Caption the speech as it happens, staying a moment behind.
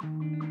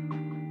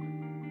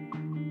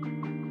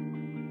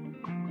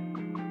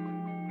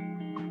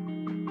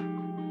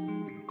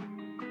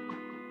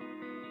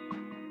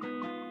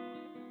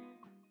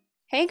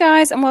Hey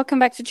guys, and welcome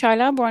back to Chai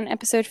Lab. We're on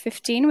episode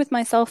 15 with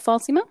myself,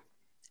 Fatima.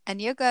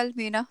 And your girl,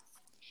 Muna.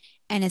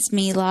 And it's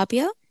me,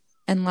 Labia.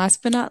 And last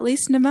but not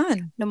least,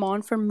 Naman.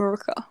 Naman from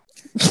Murka.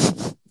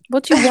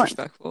 What do you want?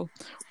 Respectful.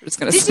 We're just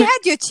gonna Did say. you had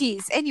your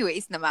cheese?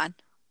 Anyways, Naman.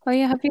 Oh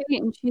yeah, have you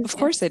eaten cheese? Of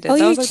course I did. Oh, That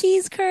your was like,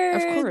 cheese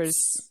curds. of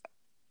course.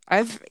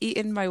 I've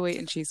eaten my weight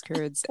in cheese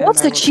curds.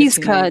 What's and a I will cheese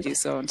continue curd? to do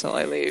so until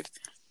I leave.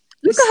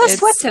 Look at her It's,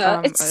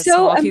 sweater. It's a so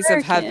small American. piece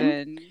of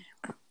heaven.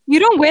 You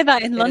don't wear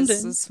that in It London.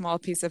 is a small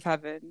piece of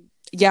heaven.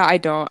 Yeah, I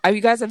don't. You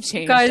guys have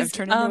changed. Guys, I've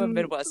turned into a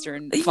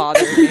Midwestern father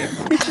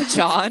named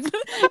John.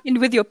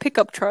 With your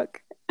pickup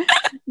truck.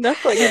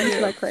 That's what you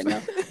look like right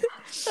now.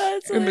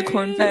 That's In the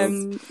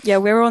cornfields. Yeah,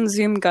 we're on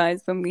Zoom,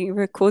 guys, when we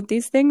record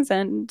these things,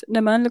 and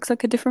Naman looks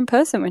like a different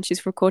person when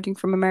she's recording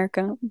from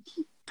America.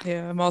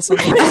 Yeah, I'm also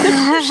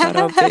shout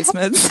out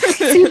basements.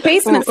 See,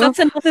 basements, that's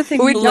another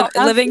thing. we don't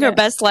have living her yet.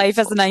 best life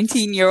as a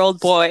 19-year-old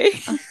boy.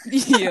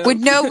 Yeah. With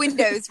no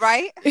windows,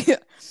 right? Yeah.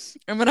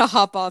 I'm gonna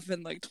hop off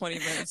in like 20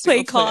 minutes to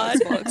Play go COD.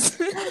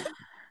 Xbox.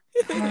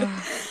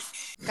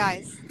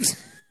 Guys,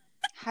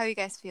 how are you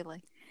guys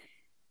feeling?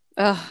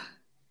 Ugh.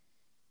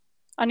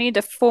 I need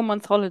a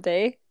 4-month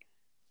holiday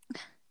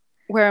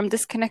where I'm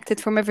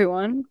disconnected from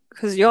everyone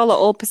because y'all are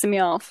all pissing me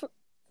off.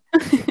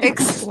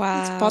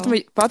 Wow.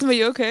 Fatima,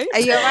 you okay? Are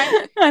you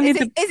alright? I Is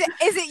need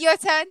it your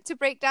turn to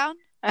break down?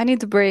 I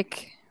need a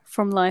break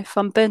from life.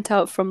 I'm burnt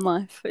out from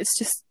life. It's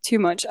just too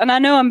much. And I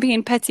know I'm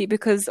being petty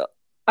because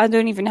I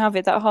don't even have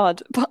it that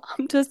hard, but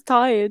I'm just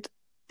tired.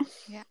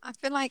 Yeah, I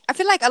feel like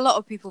a lot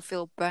of people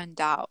feel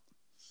burned out,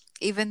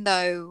 even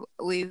though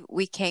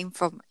we came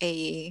from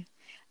a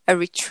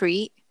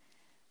retreat.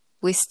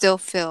 We still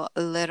feel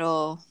a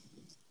little.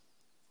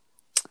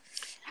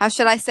 How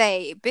should I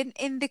say? Been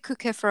in the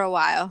cooker for a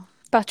while.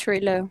 Battery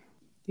low.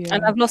 Yeah.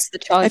 And I've lost the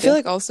charger. I feel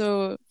like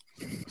also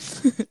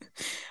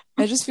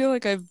I just feel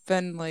like I've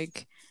been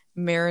like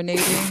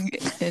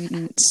marinating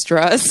in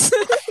stress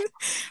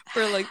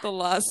for like the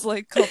last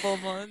like couple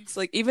months.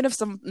 Like even if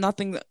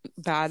nothing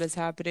bad is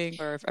happening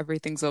or if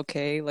everything's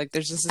okay, like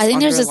there's just this I think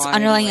there's this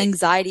underlying like,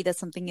 anxiety that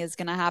something is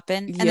gonna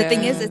happen, and the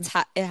thing is,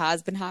 Yeah. it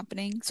has been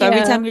happening. So every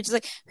Yeah. time you're just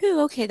like,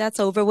 "Ooh, okay, that's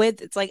over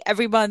with." It's like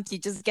every month you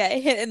just get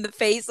hit in the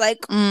face,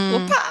 like,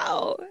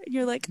 "Pow!" And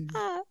you're like,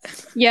 "Ah."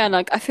 Yeah,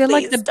 like I feel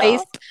like Please the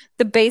stop.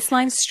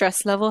 baseline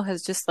stress level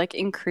has just like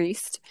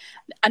increased,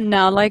 and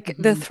now like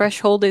the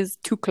threshold is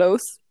too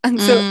close, and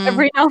so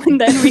every now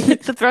and then we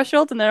hit the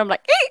threshold, and then I'm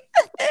like,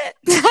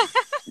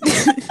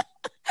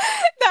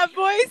 That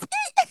voice.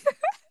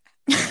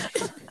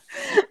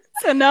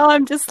 so now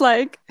I'm just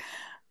like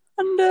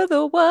under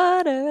the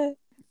water.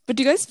 But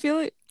do you guys feel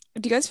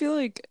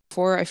like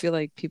before I feel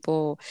like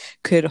people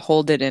could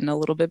hold it in a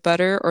little bit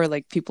better, or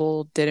like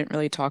people didn't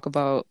really talk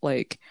about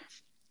like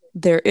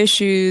their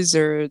issues,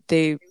 or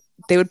they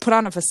would put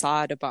on a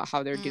facade about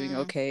how they're doing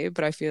okay,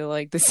 but I feel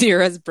like this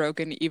year has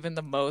broken even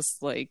the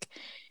most like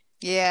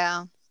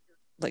Yeah.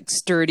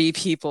 sturdy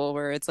people,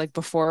 where it's like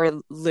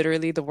before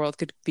literally the world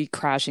could be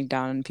crashing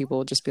down and people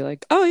would just be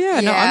like, oh yeah,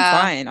 no, Yeah.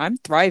 I'm fine, I'm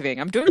thriving,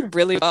 I'm doing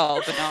really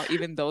well. But now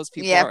even those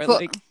people Yeah, are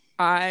put- like,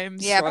 I'm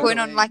putting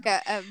on struggling. like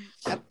a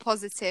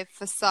positive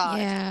facade.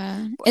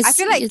 Yeah, I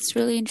feel like- it's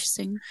really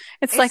interesting.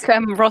 It's It's-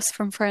 like Ross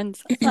from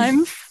Friends.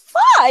 I'm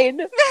fine.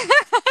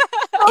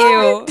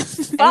 Ew,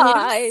 Fine.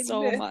 I hate it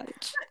so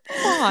much.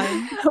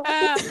 Fine.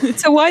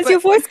 So why is your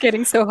voice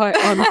getting so high?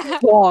 I'm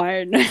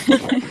fine. No,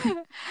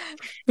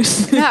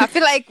 I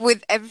feel like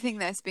with everything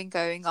that's been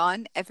going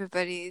on,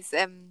 everybody's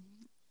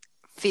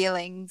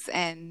feelings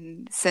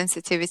and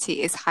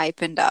sensitivity is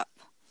hypened up,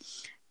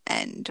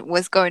 and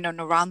what's going on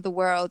around the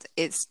world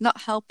is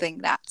not helping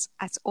that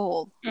at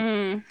all.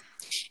 Mm.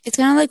 It's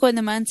kind of like what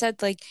the man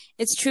said. Like,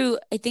 it's true.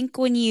 I think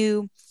when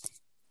you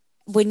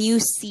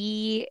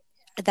see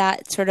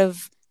that sort of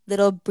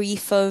little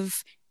brief of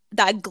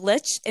that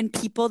glitch in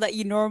people that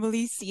you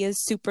normally see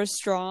as super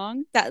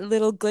strong, that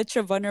little glitch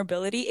of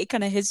vulnerability, it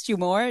kind of hits you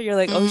more. You're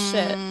like, oh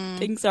shit,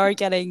 things are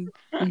getting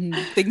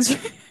things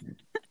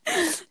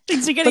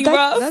are getting But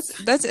rough.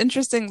 that's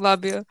interesting,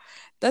 Labia.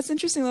 That's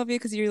interesting, Labia,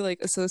 because you're like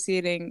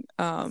associating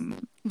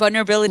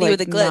Vulnerability like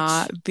with a glitch.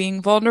 not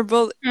being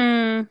vulnerable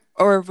Mm.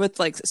 or with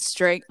like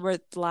strength,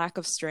 with lack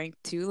of strength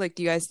too. Like,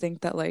 do you guys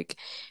think that like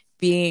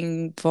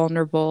being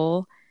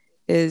vulnerable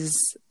is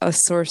a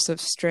source of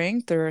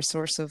strength or a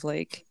source of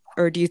like,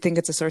 or do you think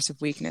it's a source of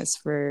weakness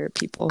for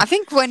people? I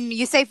think when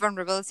you say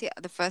vulnerability,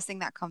 the first thing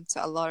that comes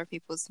to a lot of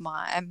people's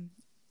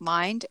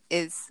mind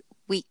is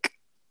weak.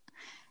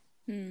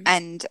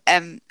 And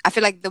I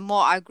feel like the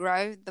more I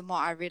grow, the more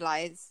I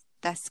realize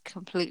that's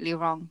completely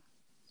wrong.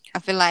 I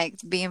feel like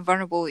being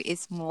vulnerable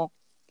is more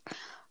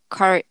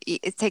courage.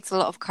 It takes a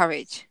lot of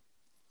courage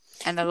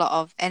and a lot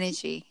of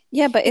energy.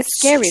 Yeah, but it's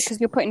scary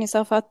because you're putting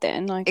yourself out there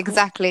and like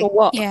Exactly. for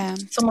what? Yeah.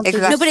 Someone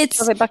Exactly. No, but it's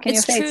shove it back in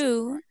it's your face.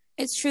 true.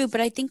 It's true, but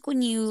I think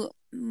when you,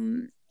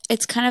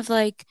 it's kind of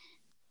like,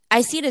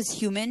 I see it as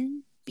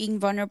human. Being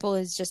vulnerable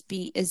is just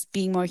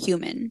being more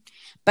human.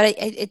 But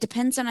it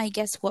depends on, I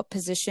guess, what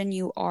position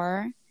you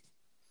are.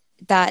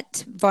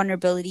 That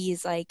vulnerability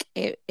is like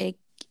it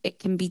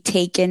can be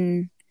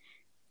taken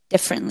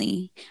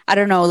differently. I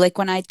don't know, like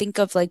when I think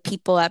of like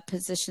people at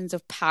positions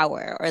of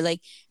power, or like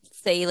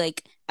say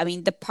like, I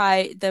mean, the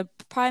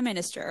prime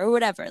minister or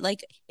whatever,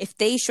 like if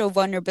they show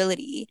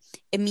vulnerability,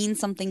 it means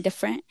something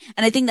different.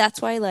 And I think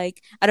that's why,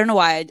 like, I don't know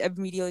why I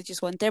immediately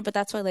just went there, but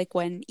that's why, like,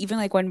 when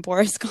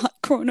Boris got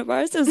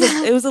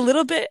coronavirus, it was a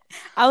little bit,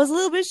 I was a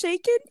little bit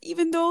shaken,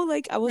 even though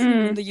like I wasn't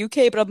in the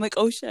UK, but I'm like,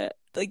 oh shit,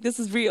 like this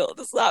is real,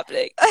 this is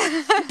happening.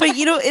 But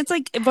you know, it's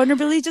like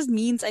vulnerability just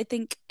means, I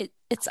think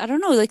it's I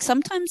don't know, like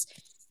sometimes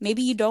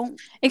maybe you don't.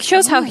 It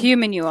shows how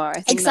human you are.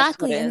 I think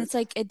exactly, and it's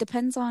like it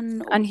depends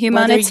on. And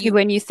humanity,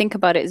 when you think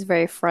about it, is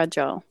very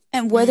fragile.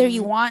 And whether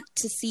you want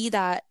to see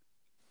that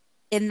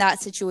in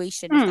that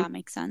situation, if that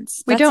makes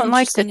sense. We don't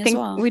like to think.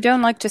 Well. We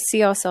don't like to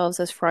see ourselves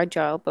as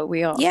fragile, but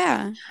we are.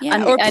 Yeah,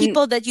 yeah. Or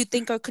people that you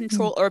think are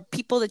control, or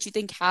people that you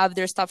think have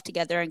their stuff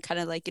together, and kind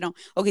of like, you know,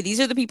 okay, these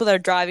are the people that are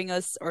driving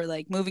us or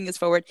like moving us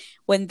forward.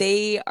 When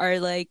they are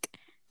like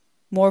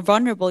more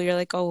vulnerable, you're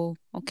like, oh,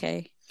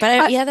 okay.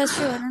 But yeah, that's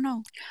true. I don't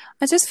know.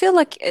 I just feel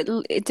like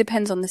it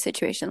depends on the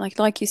situation.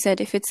 Like you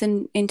said, if it's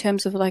in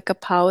terms of like a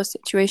power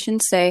situation,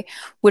 say,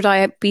 would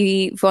I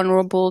be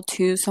vulnerable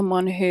to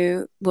someone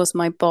who was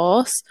my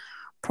boss?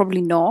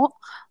 Probably not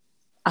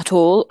at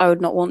all. I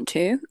would not want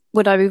to.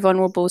 Would I be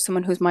vulnerable to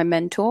someone who's my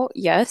mentor?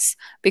 Yes,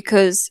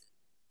 because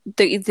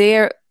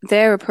their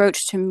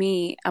approach to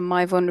me and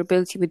my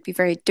vulnerability would be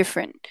very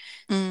different.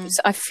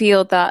 So I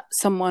feel that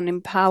someone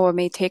in power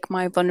may take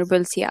my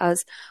vulnerability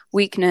as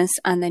weakness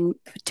and then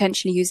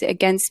potentially use it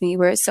against me,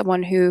 whereas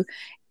someone who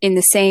in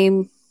the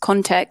same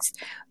context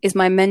is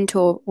my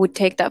mentor would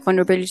take that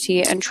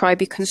vulnerability and try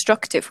be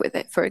constructive with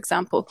it, for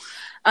example.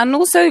 And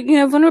also, you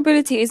know,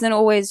 vulnerability isn't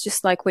always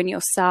just like when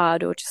you're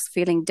sad or just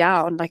feeling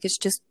down, like it's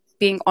just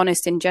being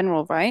honest in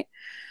general, right?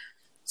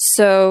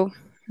 So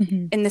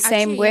in the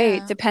same way,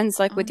 it depends,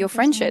 like with your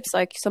friendships,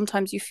 like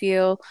sometimes you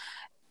feel,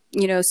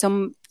 you know,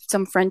 some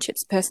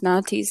friendships,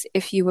 personalities,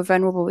 if you were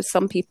vulnerable with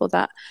some people,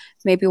 that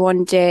maybe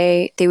one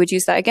day they would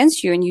use that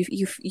against you, and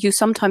you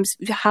sometimes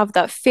have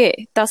that fear.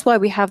 That's why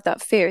we have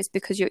that fear, is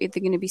because you're either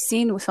going to be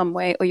seen some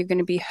way or you're going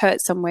to be hurt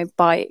some way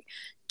by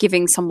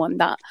giving someone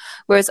that.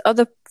 Whereas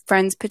other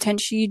friends,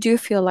 potentially you do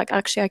feel like,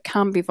 actually I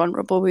can be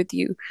vulnerable with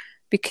you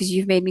because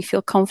you've made me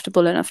feel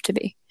comfortable enough to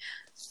be.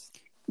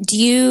 Do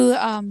you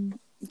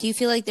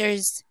feel like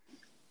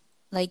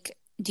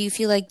do you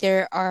feel like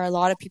there are a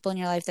lot of people in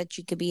your life that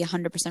you could be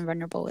 100%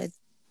 vulnerable with?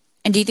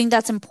 And do you think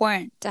that's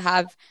important to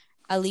have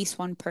at least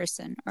one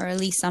person or at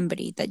least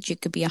somebody that you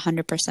could be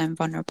 100%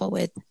 vulnerable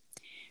with?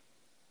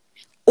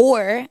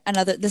 Or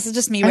this is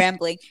just me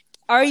rambling.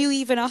 Are you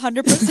even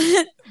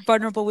 100%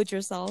 vulnerable with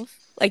yourself?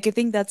 Like, I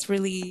think that's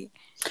really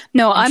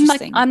I'm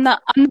that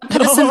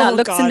person that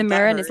looks in the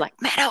mirror and is like,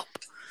 man up.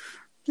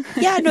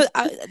 Yeah, no,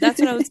 that's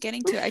what I was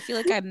getting to. I feel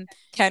like I'm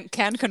can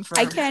confirm.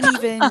 I can't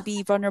even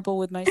be vulnerable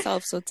with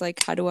myself. So it's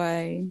like, how do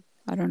I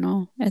don't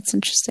know. It's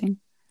interesting.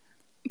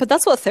 But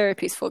that's what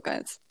therapy's for,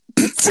 guys.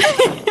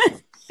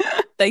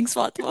 Thanks,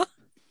 Fatima.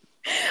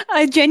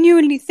 I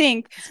genuinely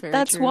think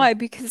that's true. Why,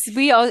 because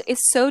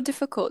it's so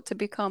difficult to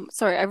become,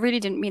 sorry, I really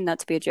didn't mean that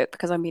to be a joke,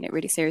 because I mean it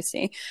really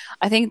seriously.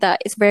 I think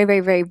that it's very, very,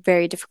 very,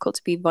 very difficult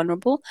to be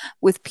vulnerable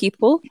with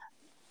people,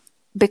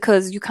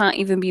 because you can't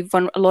even be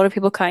a lot of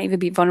people can't even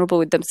be vulnerable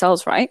with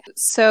themselves, right?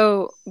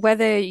 So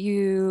whether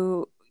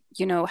you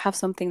know, have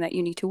something that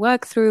you need to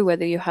work through,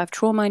 whether you have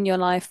trauma in your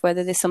life,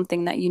 whether there's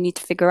something that you need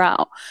to figure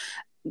out,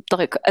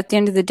 like at the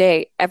end of the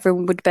day,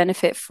 everyone would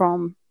benefit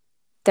from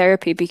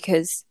therapy,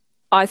 because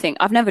I think,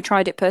 I've never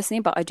tried it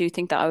personally, but I do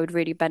think that I would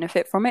really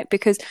benefit from it,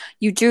 because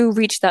you do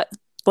reach that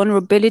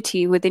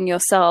vulnerability within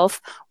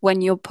yourself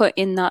when you're put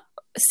in that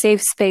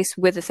safe space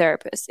with a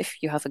therapist, if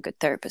you have a good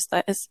therapist,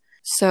 that is.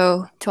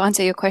 So to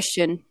answer your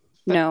question,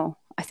 no,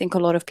 I think a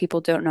lot of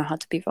people don't know how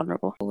to be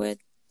vulnerable. With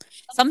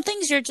some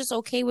things you're just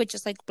okay with,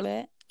 just like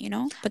bleh, you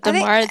know. But then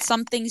why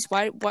some things?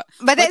 But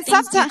then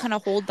sometimes you kind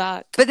of hold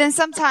back. But then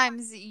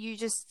sometimes it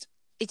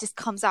just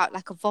comes out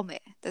like a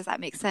vomit. Does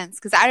that make sense?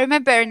 Because I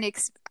remember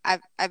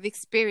I've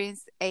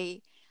experienced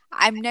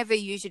I'm never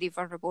usually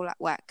vulnerable at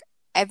work.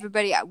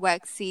 Everybody at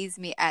work sees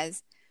me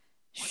as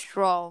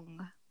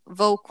strong,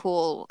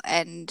 vocal,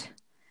 and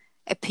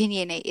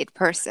opinionated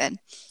person.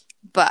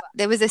 But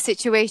there was a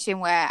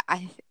situation where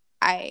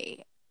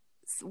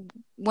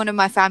one of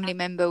my family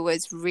member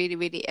was really,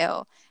 really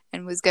ill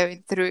and was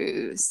going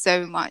through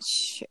so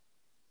much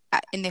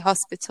in the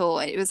hospital.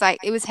 It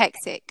was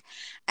hectic,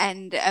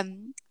 and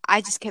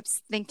I just kept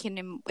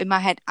thinking in my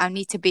head, I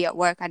need to be at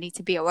work. I need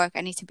to be at work.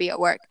 I need to be at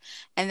work.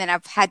 And then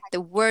I've had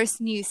the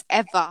worst news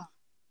ever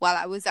while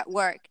I was at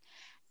work,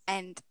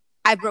 and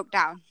I broke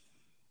down.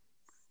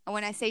 And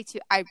when I say to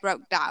you, I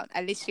broke down,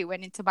 I literally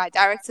went into my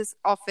director's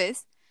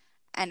office.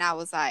 And I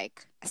was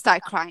like, I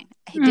started crying.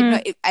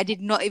 I did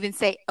not even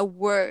say a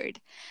word.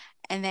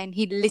 And then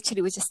he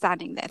literally was just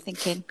standing there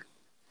thinking,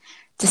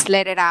 just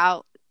let it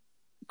out,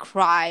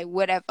 cry,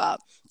 whatever.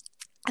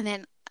 And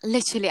then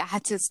literally I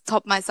had to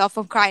stop myself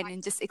from crying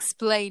and just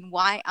explain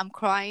why I'm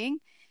crying.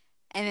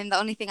 And then the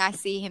only thing I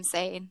see him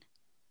saying,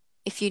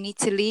 if you need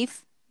to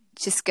leave,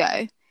 just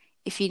go.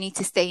 if you need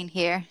to stay in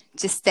here,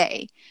 just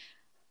stay.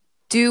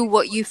 Do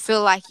what you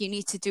feel like you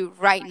need to do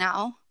right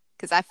now.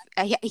 Because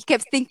he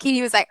kept thinking,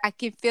 he was like, I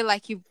can feel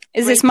like you.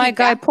 Is this my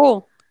guy,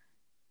 Paul?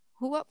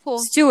 Who? What? Paul?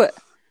 Stuart.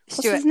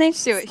 What's his name?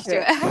 Stuart.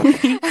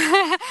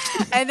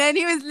 And then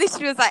he was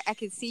literally like, I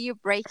can see you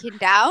breaking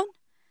down.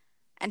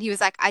 And he was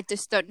like, I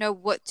just don't know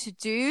what to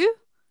do.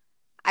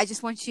 I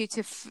just want you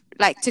to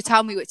to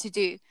tell me what to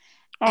do.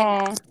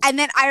 And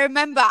then I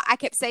remember I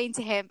kept saying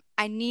to him,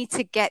 I need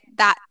to get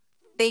that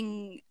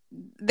thing.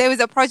 There was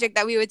a project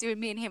that we were doing,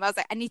 me and him. I was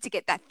like, I need to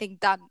get that thing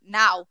done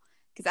now.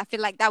 Because I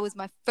feel like that was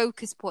my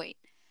focus point.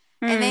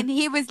 And then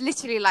he was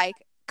literally like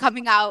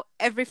coming out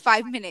every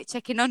 5 minutes,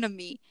 checking on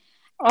me.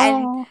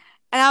 And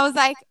I was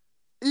like,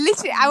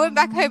 literally, I went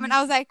back home and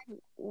I was like,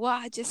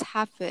 what just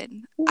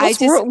happened? Why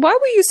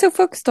were you so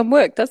focused on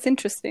work? That's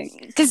interesting.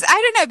 Because I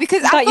don't know.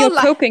 Because I your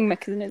coping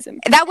memechanism.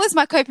 That was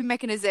my coping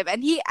mechanism.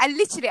 And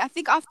I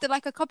think after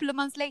like a couple of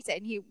months later,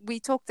 and we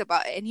talked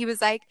about it, and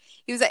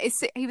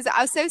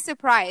I was so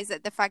surprised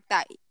at the fact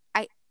that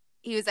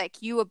he was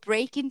like, you were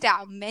breaking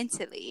down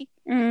mentally.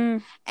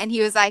 And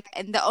he was like,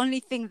 and the only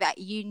thing that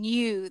you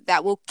knew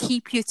that will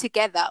keep you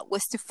together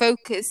was to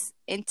focus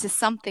into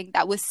something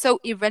that was so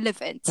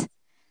irrelevant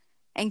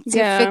and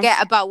to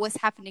forget about what's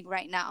happening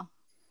right now.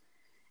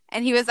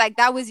 And he was like,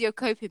 that was your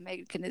coping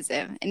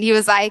mechanism. And he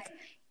was like,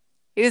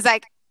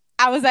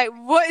 I was like,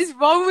 what is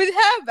wrong with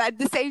her? But at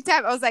the same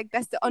time, I was like,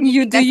 that's the only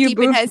thing that's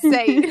keeping her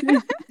sane.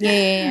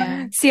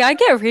 Yeah. See, I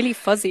get really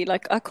fuzzy.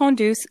 Like, I can't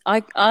do.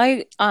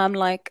 I am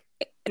like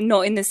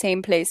not in the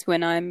same place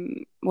when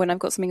I've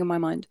got something in my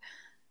mind.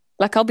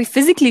 Like, I'll be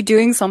physically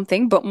doing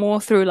something, but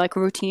more through like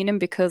routine, and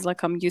because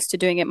like I'm used to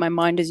doing it, my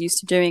mind is used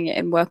to doing it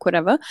in work,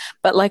 whatever.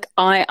 But like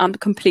I am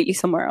completely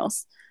somewhere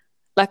else.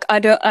 Like I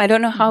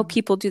don't know how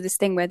people do this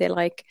thing where they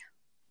like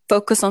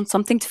focus on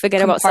something to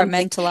forget about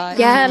something.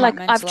 Yeah, like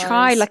I've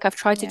tried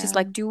to just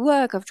like do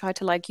work. I've tried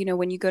to like, you know,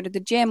 when you go to the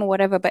gym or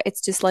whatever, but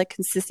it's just like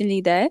consistently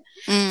there.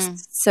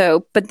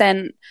 So, but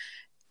then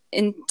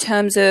in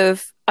terms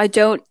of,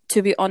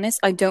 to be honest,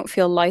 I don't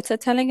feel lighter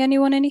telling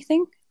anyone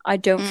anything. I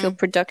don't feel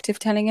productive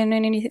telling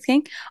anyone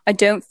anything. I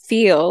don't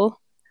feel,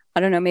 I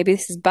don't know, maybe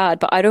this is bad,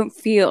 but I don't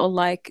feel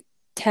like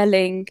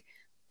telling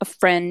a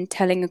friend,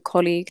 telling a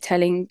colleague,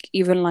 telling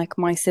even like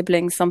my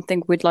siblings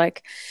something would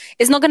like,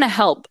 it's not going to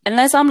help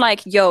unless I'm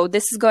like, yo,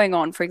 this is going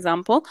on, for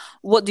example.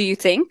 What do you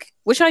think?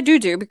 Which I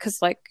do because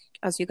like,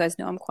 as you guys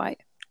know, I'm quite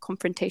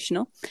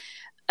confrontational.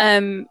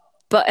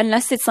 But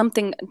unless it's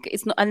something,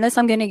 unless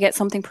I'm going to get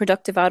something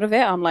productive out of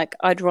it, I'm like,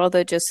 I'd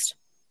rather just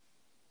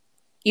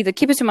either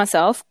keep it to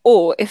myself,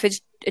 or if it's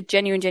a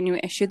genuine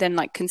issue, then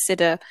like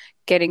consider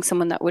getting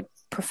someone that would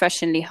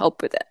professionally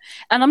help with it.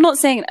 And I'm not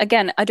saying,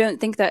 again, I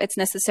don't think that it's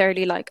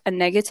necessarily like a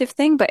negative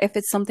thing, but if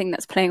it's something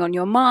that's playing on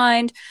your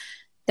mind,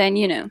 then,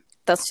 you know,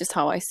 that's just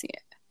how I see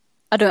it.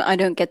 I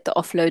don't get the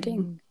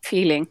offloading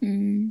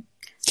feeling.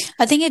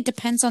 I think it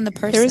depends on the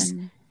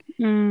person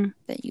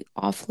that you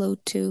offload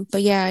to.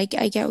 But yeah, I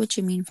get what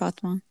you mean,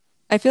 Fatma.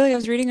 I feel like I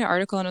was reading an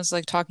article and it was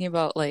like talking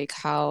about like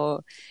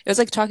how it was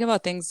like talking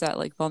about things that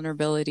like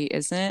vulnerability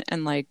isn't,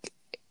 and like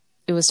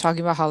it was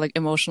talking about how like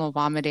emotional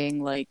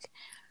vomiting like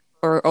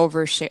or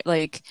overshare,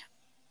 like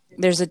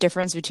there's a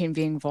difference between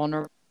being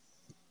vulnerable,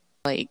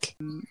 like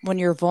when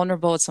you're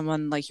vulnerable with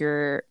someone, like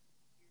you're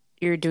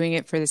doing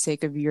it for the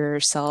sake of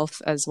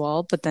yourself as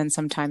well, but then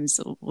sometimes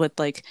with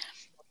like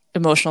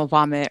emotional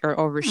vomit or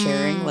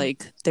oversharing,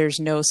 like there's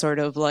no sort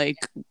of like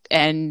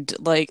end,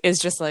 like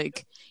it's just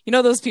like, you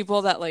know, those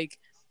people that like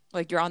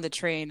you're on the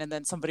train and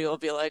then somebody will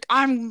be like,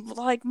 I'm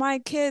like my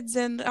kids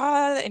and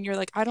you're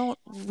like,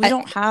 we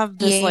don't have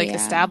this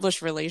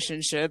established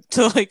relationship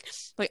to like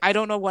I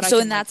don't know what so I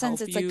can, in that like, sense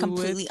it's like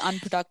completely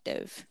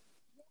unproductive.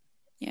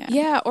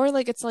 Yeah, or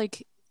like it's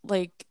like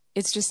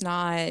it's just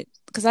not,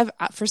 because I've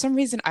for some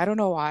reason, I don't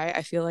know why,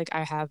 I feel like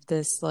I have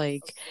this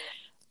like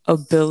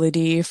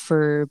ability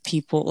for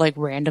people, like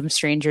random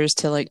strangers,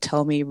 to like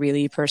tell me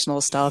really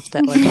personal stuff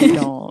that like I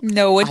don't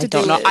know what to do.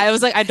 I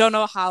was like, I don't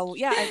know how.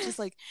 Yeah, I just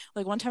like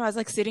one time I was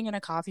like sitting in a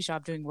coffee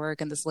shop doing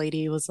work, and this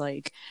lady was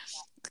like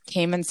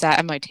came and sat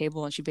at my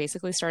table, and she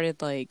basically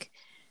started like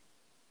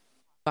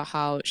about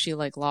how she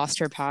like lost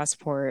her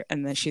passport,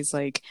 and then she's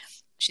like,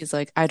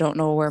 I don't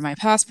know where my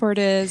passport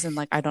is, and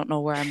like I don't know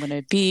where I'm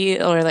gonna be,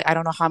 or like I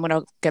don't know how I'm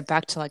gonna get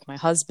back to like my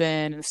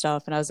husband and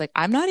stuff. And I was like,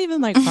 I'm not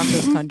even like from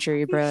this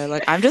country, bro.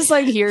 Like I'm just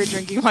like here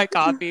drinking my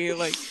coffee.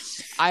 Like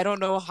I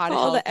don't know how to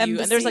help you,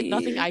 and there's like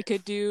nothing I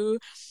could do.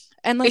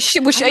 And like,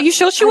 are you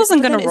sure she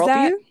wasn't gonna rob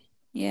you?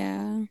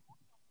 Yeah,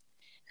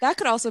 that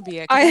could also be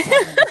it.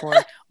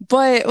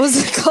 But it was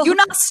like, you're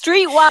not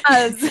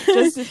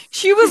streetwise.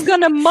 She was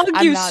gonna mug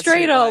you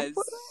straight up.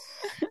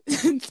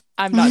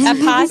 I'm not that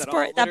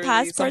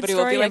passport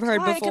story like, I've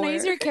heard before. Can I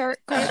use your credit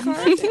card?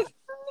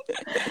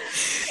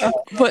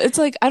 But it's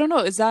like, I don't know,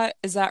 is that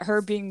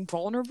her being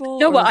vulnerable?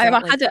 No, but I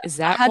had a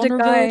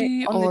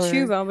guy on the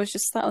tube. I was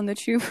just sat on the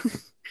tube.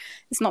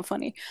 It's not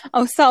funny. I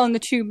was sat on the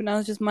tube and I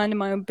was just minding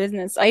my own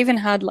business. I even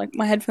had like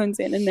my headphones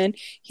in, and then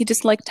he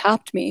just like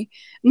tapped me.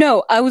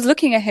 No, I was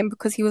looking at him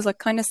because he was like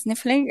kind of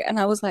sniffling, and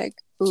I was like,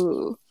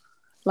 ooh.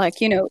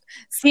 Like, you know,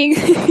 seeing,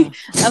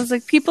 I was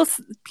like, people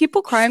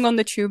crying on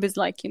the tube is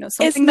like, you know,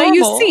 something that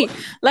you see.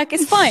 Like,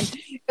 it's fine.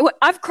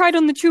 I've cried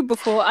on the tube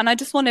before, and I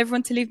just want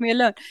everyone to leave me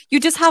alone.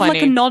 You just have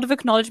like a nod of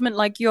acknowledgement,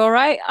 like, you're all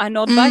right. I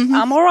nod back.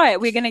 I'm all right.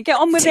 We're going to get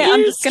on with it.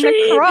 I'm just going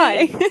to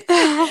cry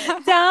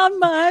down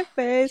my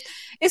face.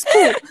 It's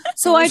cool.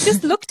 So I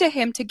just looked at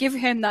him to give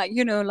him that,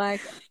 you know,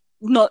 like,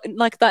 not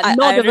like that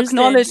nod of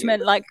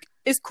acknowledgement. Like,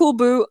 it's cool,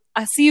 boo.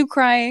 I see you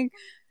crying.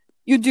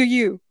 You do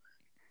you.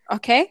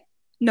 Okay?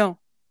 No.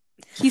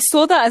 He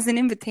saw that as an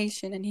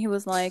invitation, and he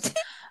was like,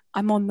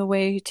 I'm on the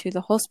way to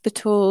the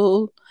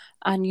hospital,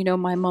 and, you know,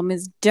 my mom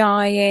is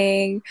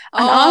dying.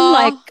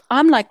 And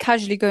I'm like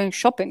casually going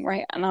shopping,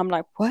 right? And I'm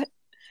like, what?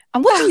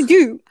 And what do you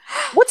do?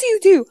 What do you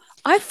do?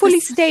 I fully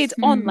stayed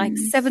on like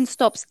 7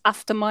 stops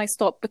after my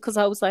stop, because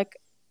I was like,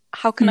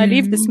 how can I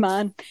leave this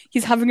man?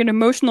 He's having an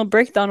emotional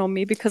breakdown on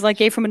me because I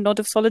gave him a nod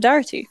of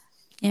solidarity.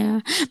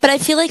 Yeah, but I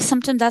feel like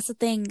sometimes that's the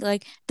thing,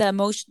 like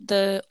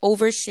the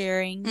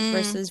oversharing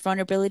versus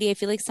vulnerability. I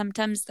feel like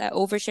sometimes that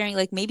oversharing,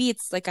 like maybe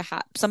it's like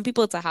some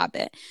people it's a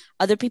habit.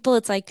 Other people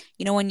it's like,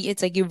 you know, when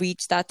it's like you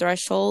reach that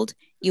threshold,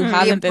 you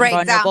haven't been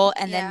vulnerable,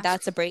 and then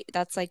that's a break.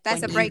 That's like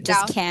when you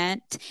just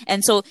can't.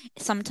 And so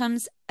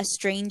sometimes a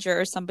stranger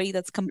or somebody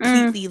that's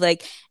completely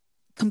like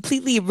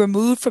completely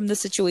removed from the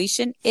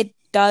situation, it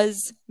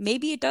does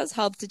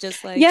help to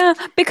just like, yeah,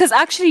 because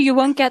actually you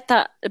won't get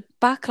that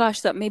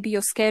backlash that maybe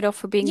you're scared of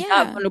for being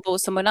that vulnerable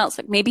with someone else.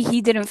 Like maybe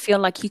he didn't feel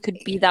like he could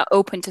be that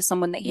open to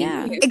someone that he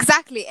knew.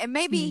 Exactly. And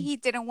maybe he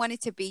didn't want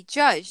it to be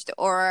judged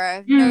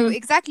or know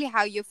exactly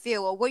how you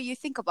feel or what you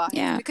think about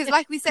him. Because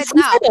like we said, he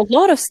said a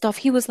lot of stuff.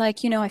 He was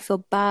like, you know, I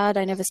feel bad,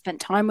 I never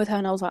spent time with her.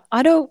 And I was like,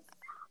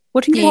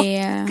 what do you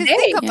want?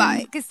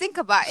 Because think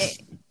about it.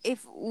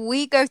 If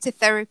we go to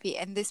therapy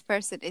and this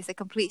person is a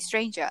complete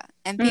stranger,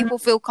 and people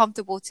feel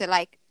comfortable to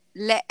like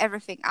let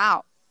everything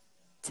out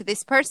to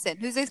this person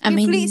who's a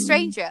complete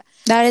stranger,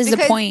 that is the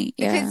point.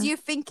 Because you're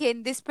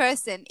thinking this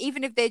person,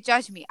 even if they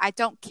judge me, I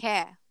don't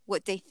care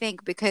what they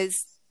think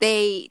because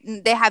they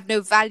have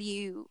no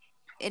value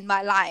in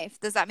my life.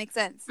 Does that make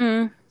sense?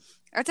 I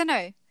don't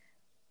know.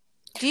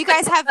 Do you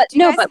guys have?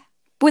 But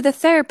with a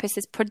therapist,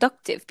 it's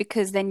productive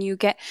because then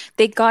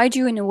they guide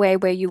you in a way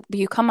where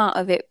you come out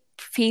of it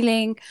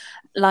feeling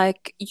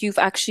like you've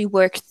actually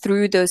worked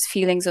through those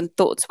feelings and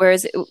thoughts.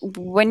 Whereas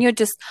when you're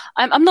just,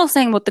 I'm not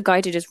saying what the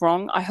guy did is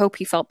wrong. I hope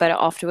he felt better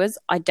afterwards.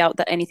 I doubt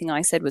that anything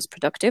I said was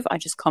productive. I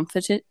just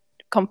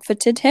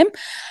comforted him.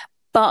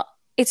 But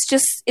it's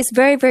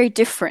very, very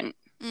different.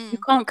 You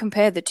can't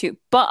compare the two.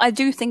 But I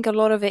do think a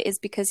lot of it is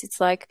because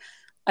it's like,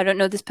 I don't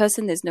know this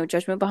person. There's no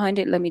judgment behind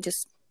it. Let me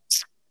just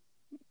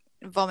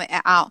vomit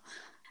it out.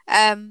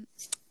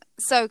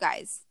 So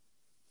guys,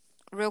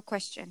 real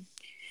question.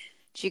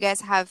 Do you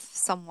guys have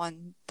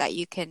someone that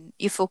you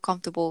feel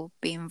comfortable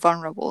being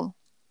vulnerable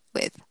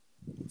with?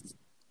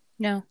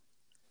 No.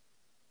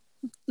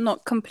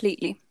 Not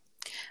completely.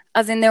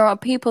 As in, there are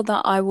people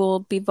that I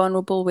will be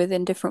vulnerable with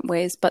in different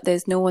ways, but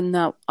there's no one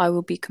that I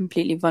will be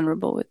completely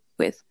vulnerable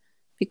with.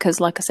 Because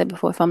like I said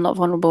before, if I'm not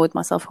vulnerable with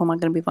myself, who am I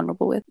going to be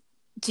vulnerable with?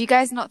 Do you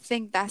guys not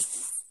think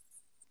that's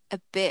a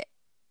bit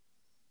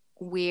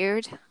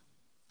weird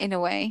in a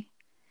way?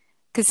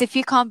 Because if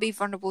you can't be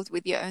vulnerable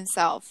with your own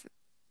self,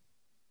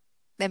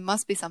 there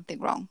must be something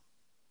wrong,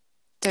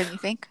 don't you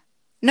think?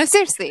 No,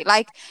 seriously,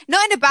 like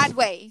not in a bad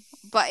way,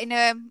 but in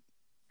a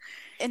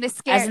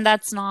scary. As in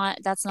that's not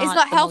it's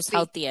not the most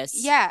healthiest.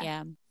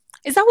 Yeah.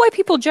 Is that why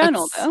people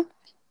journal though?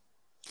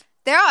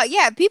 There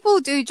are, people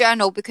do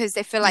journal because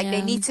they feel like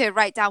they need to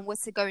write down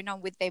what's going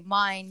on with their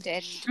mind,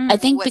 and I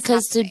think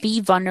because to be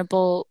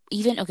vulnerable,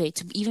 to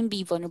even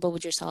be vulnerable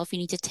with yourself, you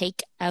need to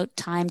take out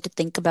time to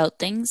think about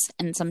things,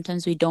 and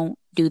sometimes we don't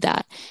do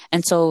that,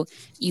 and so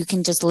you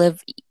can just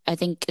live. I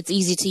think it's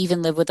easy to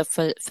even live with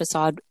a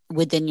facade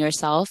within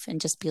yourself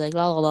and just be like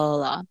la la la la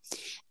la,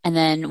 and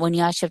then when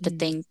you actually have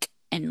to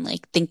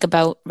think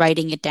about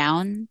writing it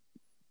down,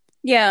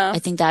 I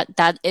think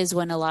that is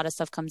when a lot of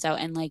stuff comes out,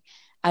 and like.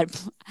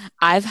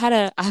 I've had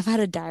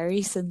a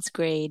diary since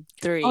grade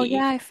 3. Oh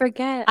yeah, I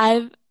forget.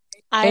 I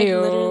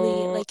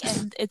literally like,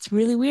 and it's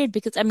really weird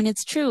because I mean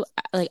it's true.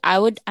 Like I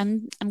would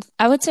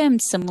say I'm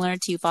similar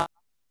to you.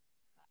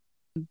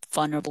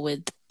 Vulnerable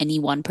with any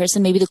one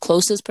person. Maybe the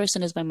closest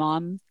person is my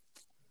mom,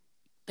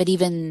 but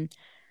even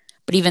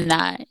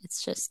that,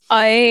 it's just.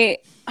 I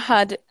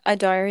had a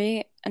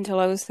diary until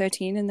I was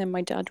 13, and then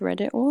my dad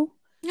read it all.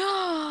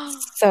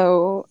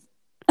 So.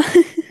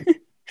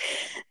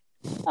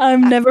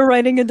 I'm never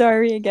writing a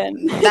diary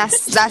again.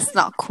 That's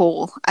not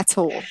cool at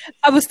all.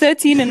 I was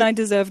 13 and I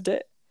deserved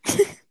it.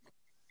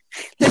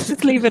 Let's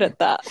just leave it at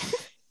that.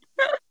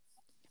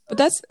 But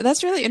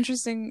that's really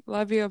interesting,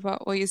 Lavia,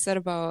 about what you said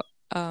about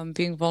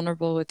being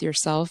vulnerable with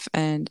yourself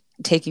and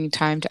taking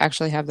time to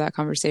actually have that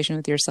conversation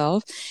with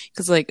yourself.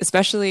 Because like,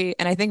 especially,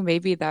 and I think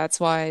maybe that's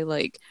why,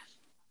 like,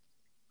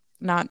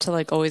 not to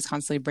like always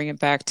constantly bring it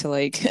back to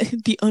like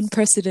the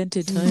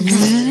unprecedented times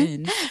we're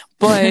in,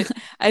 but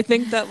I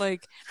think that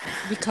like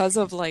because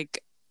of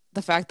like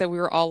the fact that we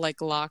were all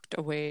like locked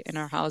away in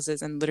our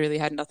houses and literally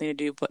had nothing to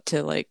do but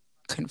to like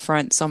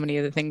confront so many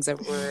of the things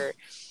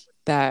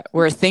that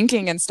we're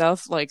thinking and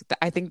stuff. Like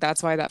I think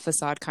that's why that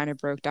facade kind of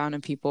broke down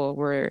and people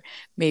were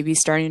maybe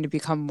starting to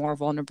become more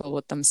vulnerable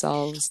with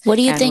themselves What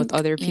do you and think? with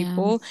other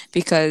people,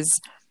 because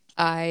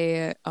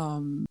I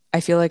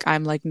feel like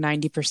I'm like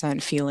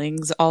 90%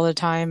 feelings all the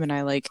time, and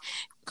I like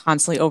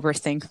constantly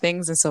overthink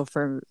things. And so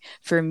for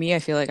me, I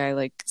feel like I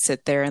like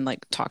sit there and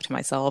like talk to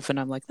myself, and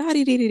I'm like, ah,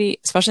 dee, dee, dee, dee.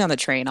 Especially on the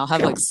train, I'll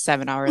have like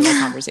 7 hour like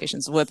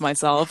conversations with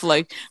myself,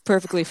 like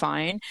perfectly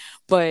fine.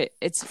 But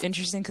it's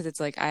interesting because it's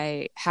like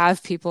I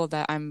have people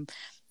that I'm,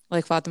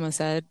 like Fatima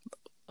said,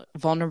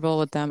 vulnerable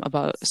with them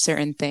about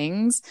certain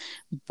things,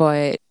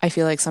 but I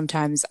feel like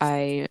sometimes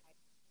I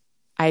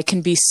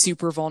can be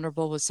super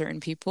vulnerable with certain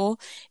people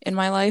in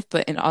my life,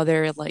 but in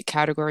other like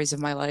categories of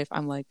my life,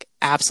 I'm like,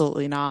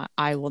 absolutely not.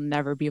 I will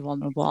never be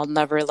vulnerable. I'll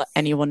never let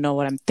anyone know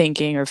what I'm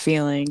thinking or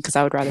feeling because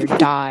I would rather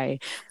die.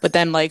 But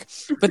then like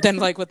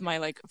with my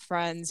like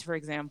friends, for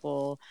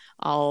example,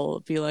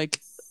 I'll be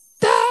like,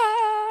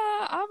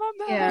 ah, I'm a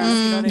mess.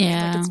 You know what I mean?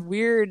 Like Yeah. it's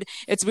weird.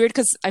 It's weird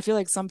because I feel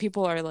like some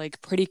people are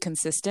like pretty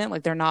consistent.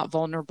 Like they're not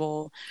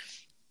vulnerable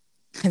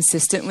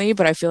consistently,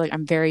 but I feel like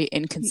I'm very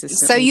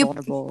inconsistently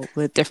vulnerable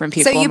with different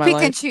people in my life. So you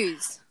pick and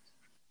choose.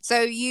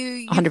 So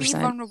you 100%. be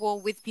vulnerable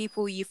with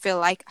people you feel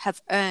like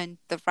have earned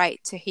the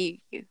right to hear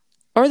you.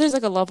 Or there's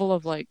like a level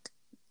of like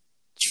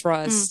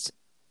trust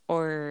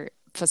or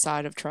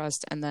facade of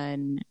trust, and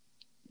then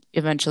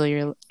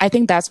eventually I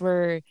think that's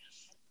where,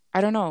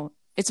 I don't know.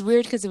 It's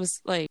weird because it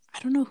was like, I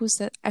don't know who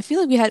said, I feel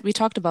like we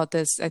talked about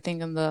this, I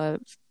think in the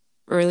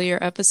earlier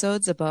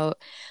episodes about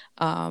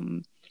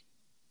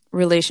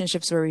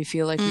relationships where we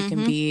feel like we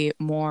can be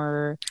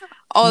more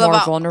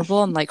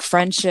vulnerable, and like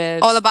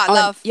friendships, all about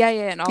love.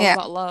 And all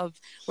about love,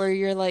 where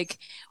you're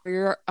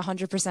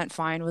 100%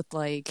 fine with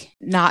like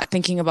not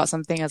thinking about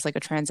something as like a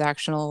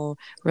transactional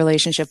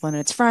relationship when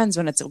it's friends,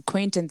 when it's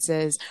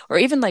acquaintances, or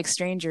even like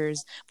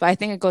strangers. But I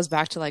think it goes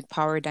back to like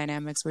power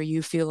dynamics where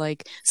you feel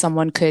like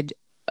someone could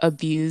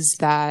abuse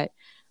that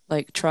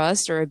like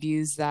trust or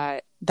abuse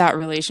that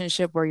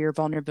relationship where your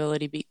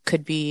vulnerability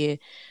could be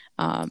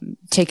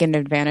taken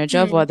advantage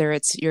of, whether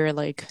it's your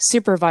like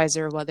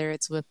supervisor, whether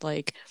it's with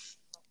like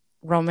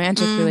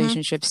romantic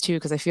relationships too,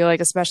 because I feel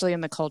like especially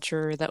in the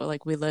culture that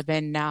like we live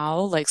in now,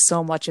 like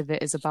so much of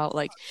it is about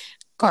like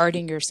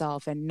guarding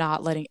yourself and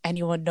not letting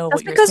anyone know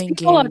what you're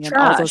thinking and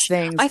all those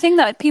things. I think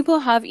that people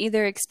have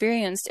either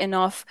experienced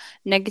enough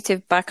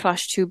negative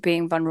backlash to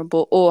being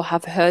vulnerable or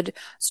have heard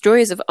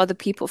stories of other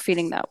people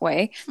feeling that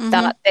way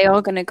that they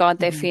are going to guard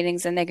their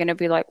feelings, and they're going to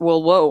be like,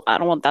 well, whoa, I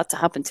don't want that to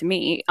happen to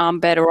me. I'm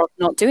better off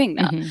not doing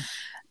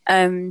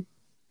that.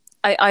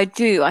 I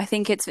do. I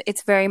think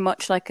it's very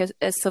much like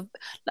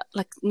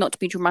like, not to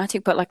be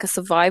dramatic, but like a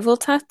survival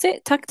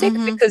tactic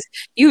because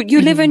you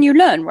live and you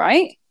learn,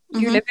 right?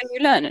 You live and you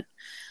learn.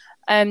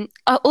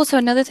 Also,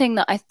 another thing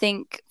that I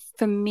think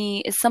for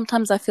me is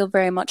sometimes I feel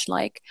very much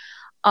like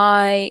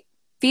I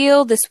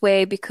feel this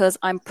way because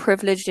I'm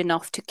privileged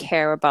enough to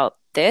care about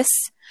this,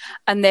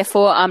 and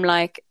therefore I'm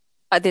like,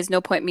 there's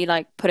no point me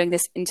like putting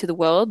this into the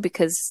world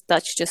because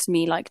that's just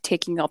me like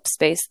taking up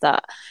space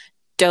that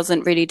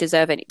doesn't really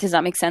deserve any. Does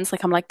that make sense?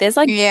 Like I'm like, there's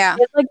like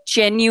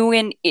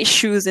genuine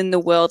issues in the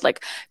world.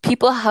 Like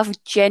people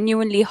have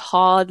genuinely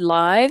hard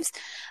lives,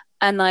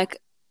 and like,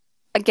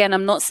 again,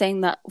 I'm not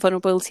saying that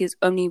vulnerability is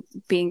only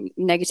being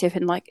negative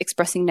and like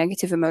expressing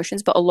negative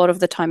emotions, but a lot of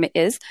the time it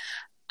is.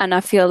 And I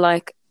feel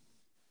like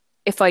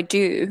if I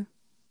do,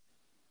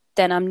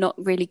 then I'm not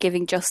really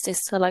giving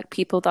justice to like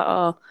people that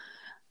are,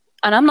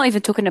 and I'm not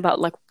even talking about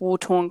like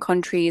war-torn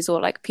countries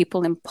or like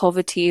people in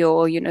poverty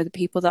or, you know, the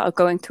people that are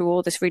going through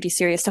all this really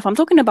serious stuff. I'm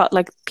talking about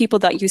like people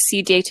that you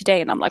see day to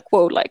day, and I'm like,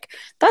 whoa, like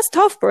that's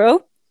tough,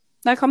 bro.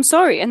 Like, I'm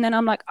sorry. And then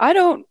I'm like, I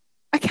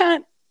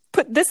can't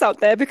put this out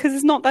there because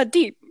it's not that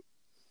deep.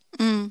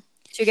 Do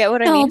you get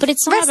what I mean? No, but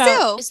it's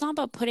not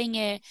about putting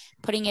it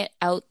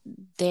out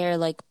there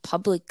like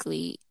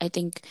publicly. I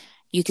think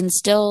you can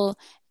still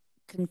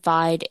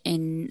confide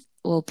in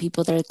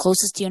people that are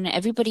closest to you, and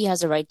everybody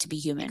has a right to be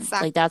human.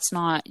 Exactly. Like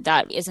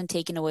that isn't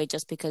taken away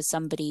just because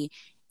somebody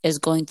is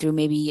going through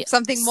maybe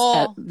something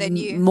more than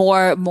you.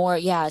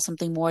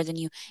 Something more than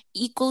you.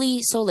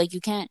 Equally so, like you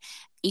can't.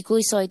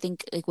 Equally so, I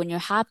think like when you're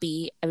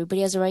happy,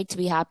 everybody has a right to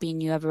be happy,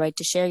 and you have a right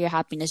to share your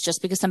happiness.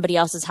 Just because somebody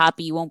else is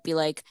happy, you won't be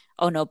like,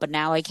 oh no, but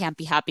now I can't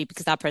be happy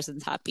because that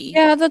person's happy.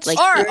 Yeah, that's like,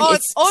 or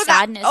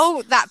sadness.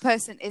 That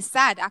person is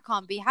sad. I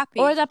can't be happy.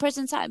 Or that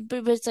person's sad,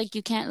 but it's like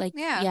you can't like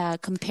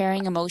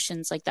comparing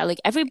emotions like that. Like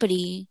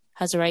everybody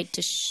has a right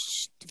to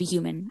be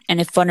human,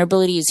 and if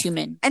vulnerability is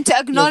human, and to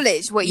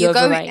acknowledge what you're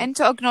going and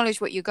to acknowledge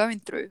what you're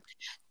going through,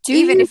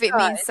 even if it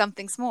means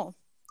something small.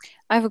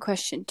 I have a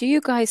question. Do you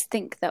guys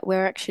think that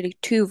we're actually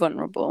too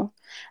vulnerable,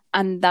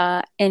 and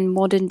that in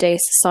modern day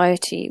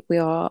society we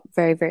are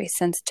very, very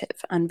sensitive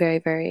and very,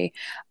 very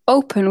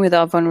open with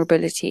our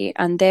vulnerability,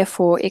 and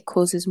therefore it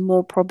causes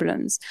more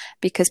problems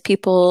because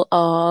people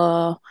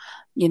are,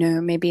 you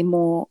know, maybe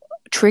more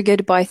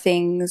triggered by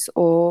things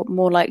or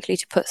more likely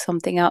to put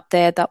something out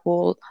there that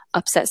will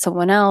upset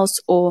someone else,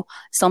 or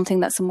something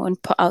that someone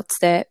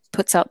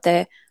puts out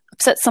there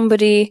upsets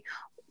somebody.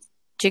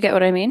 Do you get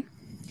what I mean?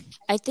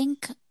 I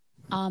think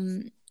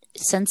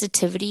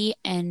sensitivity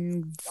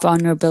and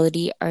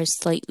vulnerability are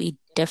slightly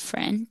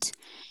different,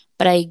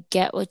 but I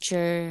get what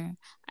you're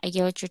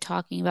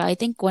talking about. I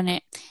think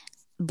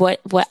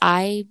what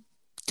I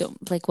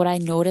don't like, what I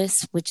notice,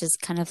 which is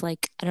kind of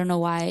like, I don't know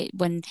why,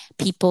 when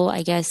people,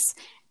 I guess,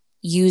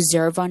 use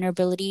their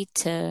vulnerability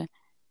to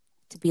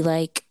be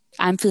like,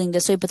 I'm feeling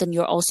this way, but then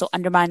you're also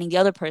undermining the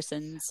other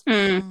person's.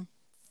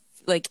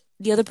 Like,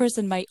 the other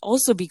person might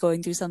also be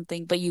going through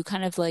something, but you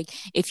kind of like,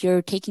 if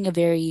you're taking a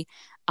very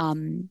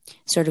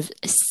sort of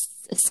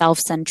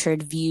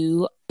self-centered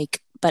view,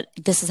 like, but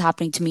this is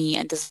happening to me,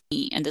 and this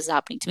is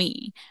happening to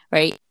me,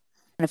 right? I'm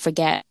gonna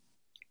forget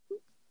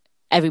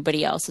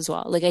everybody else as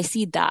well. Like, I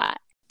see that.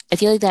 I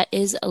feel like that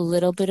is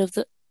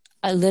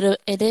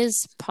it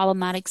is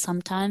problematic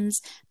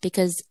sometimes,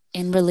 because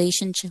in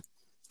relationships,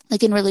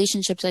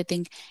 I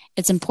think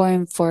it's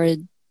important for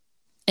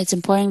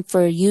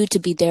you to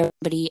be there,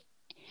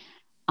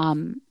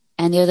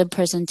 and the other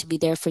person to be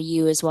there for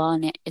you as well.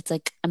 And it's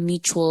like a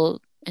mutual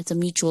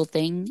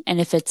thing. And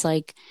if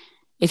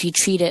you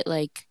treat it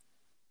like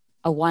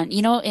a one,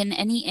 in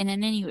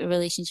any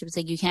relationship, it's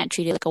like you can't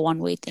treat it like a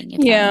one-way thing,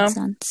 if that makes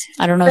sense.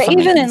 I don't know if I'm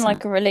even making in sense.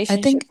 like a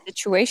relationship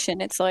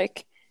situation, it's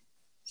like,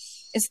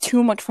 is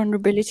too much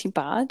vulnerability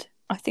bad?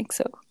 I think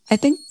so. I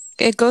think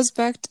it goes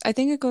back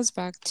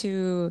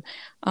to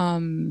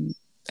and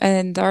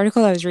the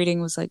article I was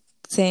reading was like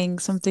saying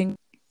something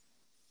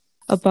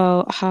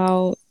about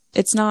how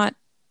it's not,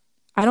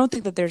 I don't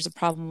think that there's a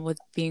problem with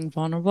being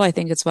vulnerable. I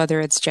think it's whether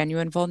it's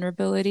genuine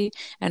vulnerability,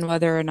 and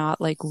whether or not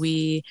like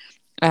we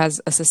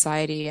as a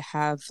society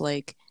have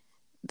like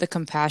the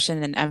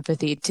compassion and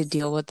empathy to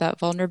deal with that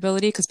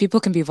vulnerability, because people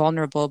can be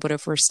vulnerable, but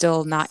if we're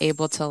still not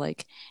able to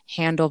like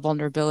handle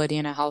vulnerability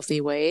in a healthy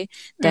way,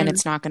 then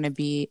it's going to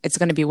be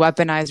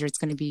weaponized, or it's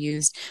going to be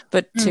used.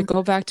 But to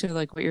go back to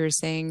like what you were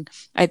saying,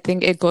 I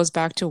think it goes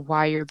back to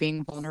why you're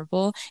being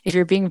vulnerable. If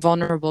you're being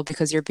vulnerable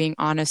because you're being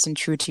honest and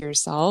true to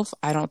yourself,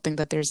 I don't think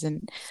there's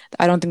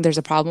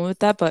a problem with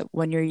that. But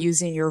when you're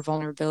using your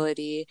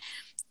vulnerability,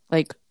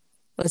 like,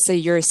 let's say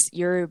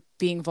you're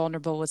being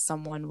vulnerable with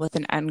someone with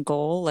an end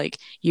goal, like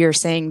you're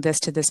saying this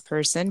to this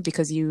person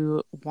because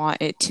you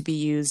want it to be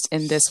used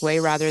in this way,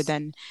 rather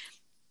than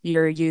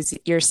you're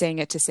saying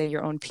it to say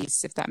your own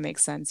piece, if that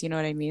makes sense. You know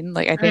what I mean?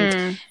 Like, I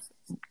think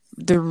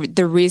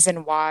the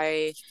reason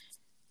why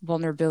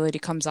vulnerability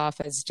comes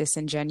off as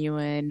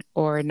disingenuine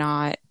or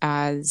not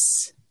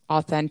as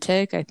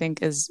authentic, I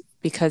think, is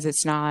because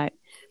it's not,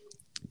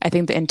 I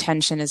think the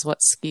intention is what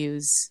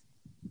skews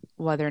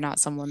whether or not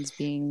someone's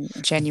being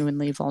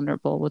genuinely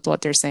vulnerable with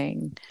what they're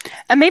saying.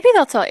 And maybe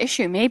that's our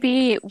issue.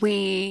 Maybe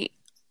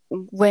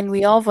when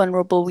we are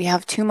vulnerable, we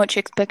have too much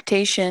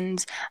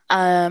expectations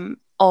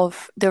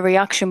of the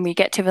reaction we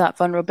get to that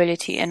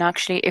vulnerability. And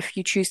actually, if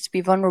you choose to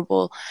be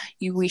vulnerable,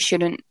 we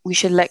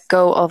should let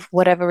go of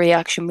whatever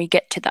reaction we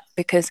get to that,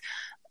 because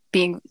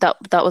that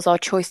was our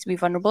choice to be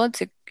vulnerable.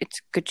 It's a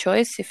good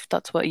choice if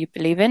that's what you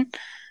believe in,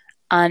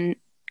 and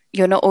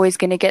you're not always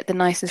going to get the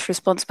nicest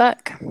response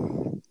back.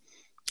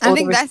 I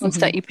think that's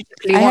that you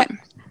particularly want.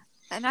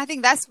 And I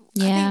think that's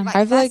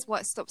that's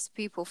what stops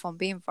people from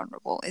being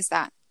vulnerable, is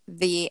that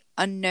the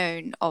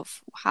unknown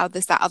of how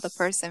does that other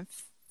person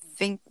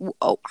think,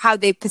 how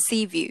they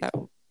perceive you.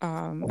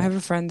 I have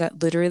a friend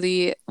that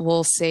literally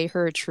will say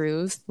her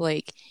truth,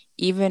 like,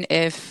 even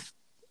if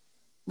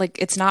like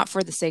it's not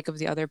for the sake of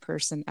the other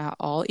person at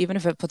all, even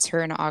if it puts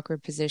her in an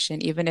awkward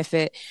position, even if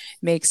it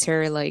makes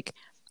her like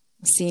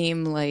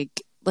seem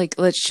like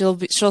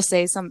she'll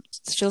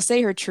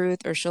say her truth,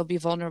 or she'll be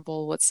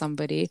vulnerable with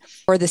somebody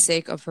for the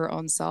sake of her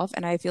own self.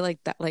 And I feel like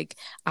that, like,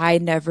 I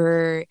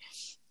never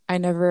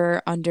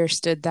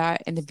understood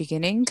that in the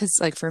beginning, because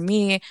like for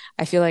me,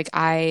 I feel like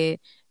I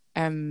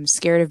am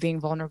scared of being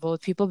vulnerable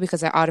with people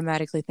because I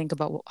automatically think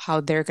about how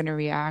they're going to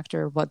react,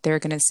 or what they're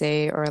going to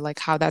say, or like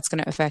how that's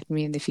going to affect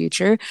me in the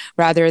future,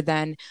 rather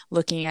than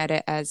looking at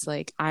it as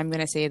like, I'm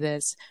going to say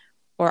this,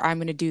 or I'm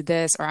going to do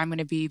this, or I'm going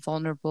to be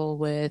vulnerable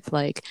with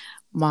like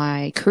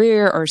my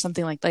career or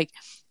something, like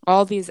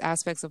all these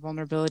aspects of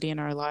vulnerability in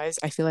our lives.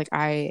 I feel like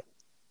I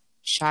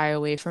shy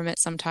away from it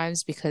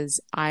sometimes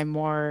because I'm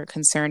more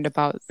concerned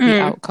about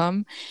the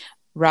outcome,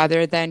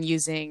 rather than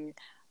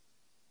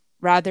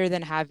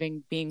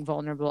having being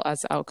vulnerable as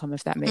the outcome,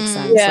 if that makes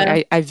sense. Yeah.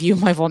 Like, I view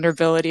my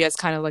vulnerability as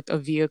kind of like a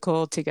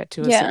vehicle to get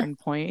to a certain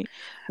point,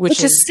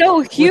 which is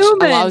so human.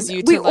 Which allows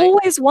you we to, like,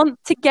 always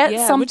want to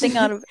get something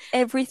out of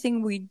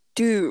everything we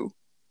do.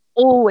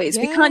 Always.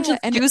 We can't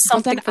just do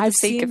something for the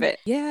sake of it.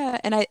 Yeah.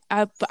 And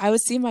I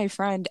would see my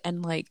friend,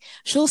 and like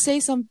she'll say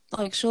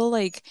she'll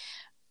like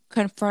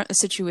confront a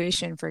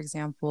situation, for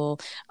example,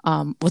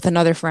 with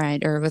another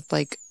friend, or with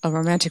like a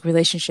romantic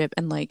relationship,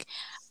 and like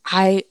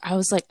I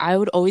was like, I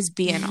would always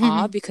be in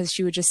awe because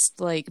she would just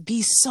like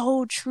be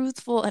so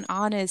truthful and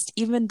honest,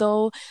 even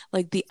though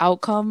like the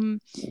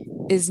outcome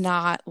is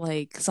not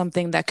like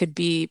something that could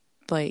be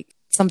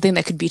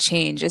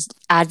changed. It's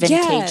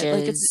Advantageous.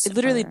 like it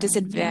literally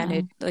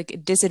Yeah. like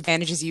it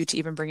disadvantages you to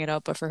even bring it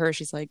up. But for her,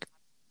 she's like,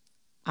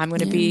 I'm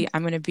gonna be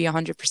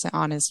 100%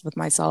 honest with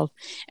myself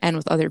and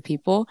with other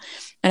people.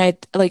 And I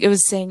like it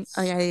was saying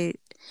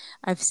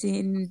I've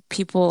seen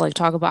people like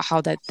talk about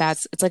how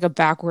it's like a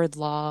backward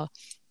law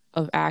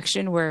of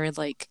action where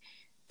like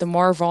the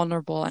more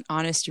vulnerable and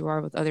honest you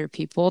are with other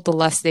people, the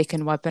less they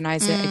can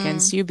weaponize it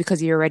against you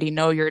because you already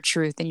know your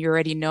truth and you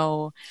already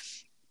know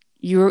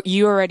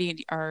you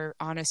already are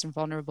honest and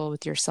vulnerable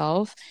with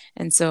yourself.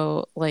 And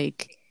so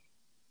like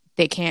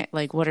they can't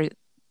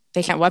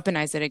they can't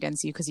weaponize it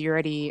against you because you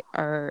already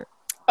are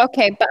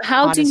Okay, but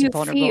how do honest you and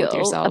vulnerable with feel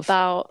yourself.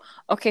 about,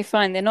 okay,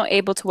 fine, they're not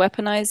able to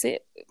weaponize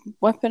it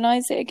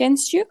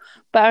against you,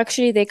 but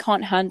actually they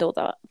can't handle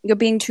that. You're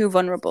being too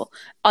vulnerable.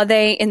 Are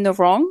they in the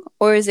wrong,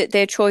 or is it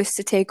their choice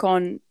to take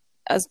on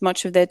as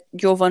much of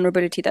your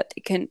vulnerability that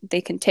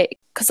they can take?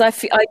 Because I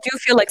do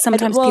feel like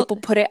sometimes people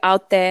put it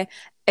out there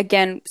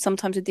again,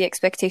 sometimes with the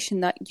expectation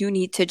that you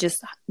need to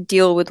just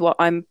deal with what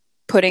I'm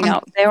putting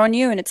out there on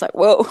you, and it's like,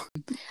 whoa.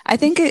 I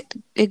think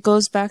it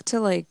goes back to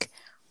like,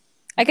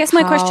 I guess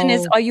my question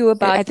is, are you a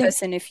bad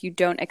person if you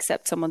don't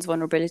accept someone's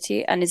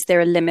vulnerability? And is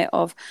there a limit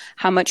of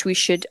how much we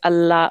should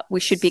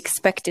be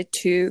expected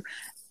to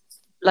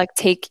like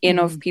take in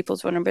of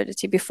people's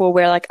vulnerability before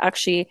we're like,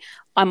 actually,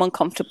 I'm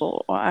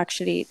uncomfortable, or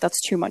actually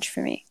that's too much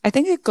for me? I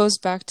think it goes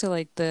back to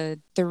like the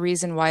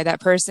reason why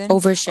that person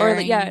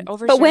oversharing.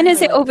 Oversharing. But when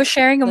is it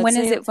oversharing and when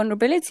is it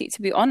vulnerability,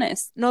 to be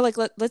honest? No, like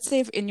let's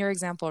say in your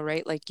example,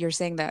 right? Like you're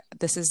saying that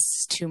this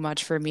is too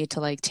much for me to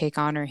like take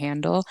on or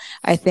handle.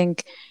 I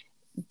think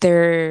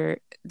there's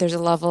a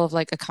level of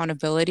like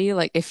accountability.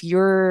 Like if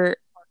you're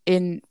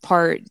in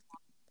part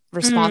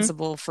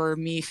responsible for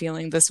me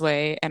feeling this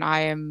way and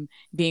I am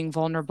being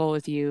vulnerable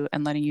with you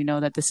and letting you know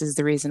that this is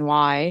the reason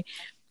why,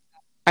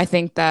 I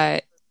think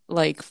that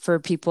like for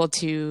people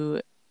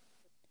to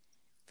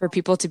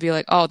be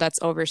like, oh, that's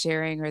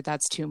oversharing or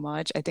that's too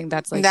much, I think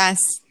that's like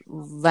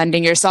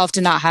lending yourself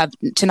to not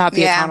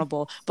be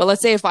accountable. But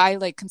let's say if I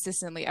like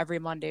consistently every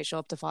Monday show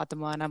up to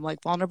Fatima and I'm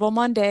like, vulnerable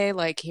Monday,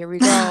 like here we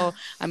go,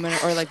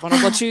 or like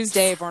vulnerable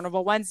Tuesday,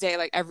 vulnerable Wednesday,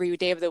 like every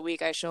day of the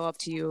week I show up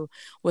to you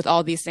with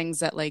all these things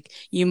that like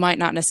you might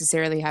not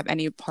necessarily have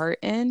any part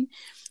in,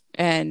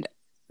 and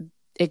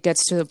it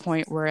gets to the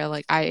point where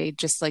like I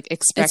just like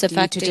expect you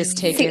to just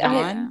take it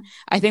on.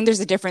 I think there's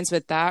a difference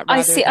with that.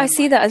 I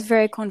see that as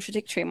very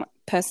contradictory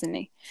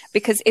personally,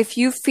 because if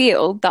you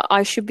feel that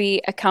I should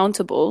be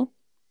accountable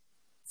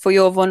for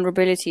your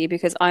vulnerability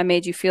because I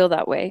made you feel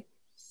that way,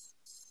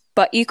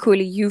 but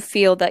equally you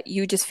feel that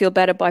you just feel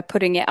better by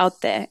putting it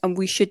out there, and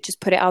we should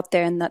just put it out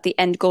there, and that the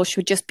end goal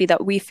should just be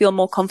that we feel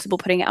more comfortable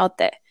putting it out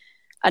there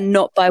and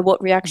not by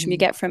what reaction we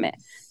get from it.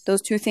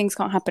 Those two things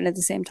can't happen at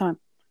the same time.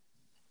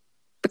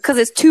 Because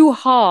it's too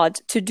hard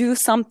to do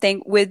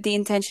something with the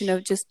intention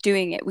of just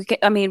doing it. With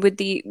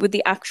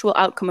the actual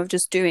outcome of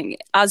just doing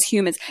it as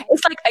humans.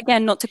 It's like,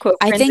 again, not to quote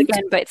Prince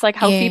again, but it's like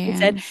how people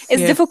said,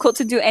 it's difficult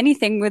to do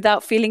anything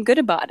without feeling good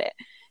about it.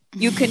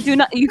 You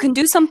can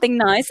do something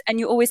nice, and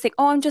you always think,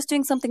 oh, I'm just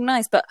doing something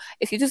nice. But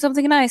if you do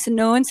something nice and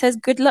no one says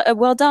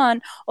well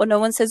done, or no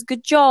one says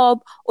good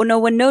job, or no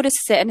one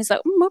notices it, and it's like,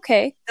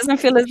 okay,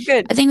 doesn't feel as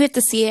good. I think we have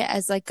to see it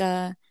as like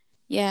I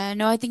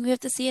think we have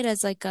to see it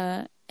as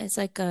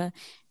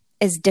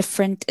as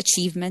different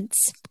achievements,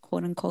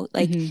 quote unquote.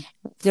 Like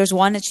there's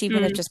one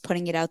achievement of just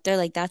putting it out there,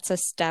 like that's a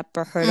step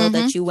or hurdle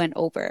that you went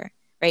over,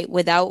 right?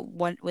 Without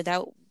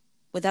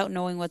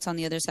knowing what's on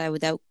the other side,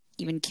 without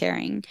even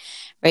caring,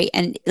 right?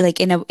 And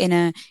like in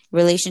a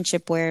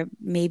relationship where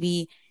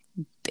maybe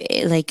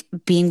like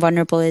being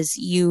vulnerable is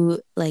you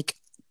like,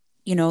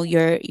 you know,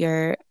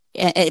 you're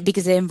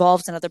because it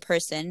involves another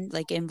person,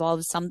 like it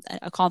involves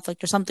a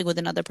conflict or something with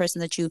another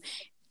person that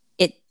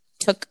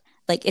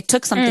it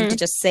took something to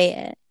just say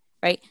it,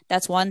 right?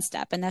 That's one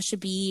step, and that should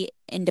be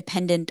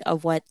independent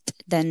of what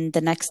then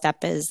the next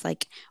step is,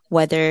 like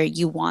whether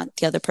you want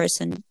the other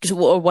person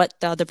or what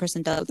the other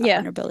person does with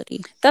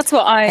vulnerability. That's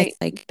what I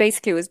like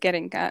basically was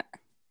getting at,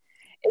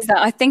 is that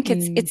I think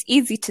it's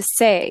easy to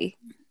say,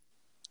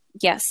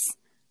 yes,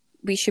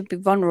 we should be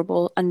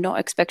vulnerable and not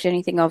expect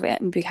anything of it,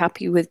 and be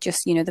happy with just,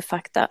 you know, the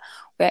fact that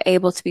we're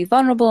able to be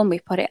vulnerable and we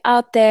put it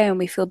out there and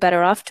we feel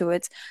better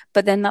afterwards.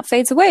 But then that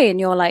fades away and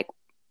you're like,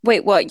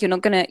 wait, what? You're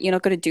not gonna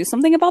do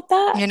something about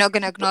that? You're not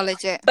gonna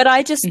acknowledge it. But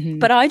I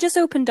just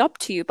opened up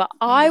to you, but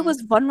I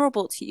was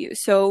vulnerable to you.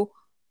 So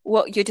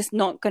what, you're just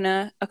not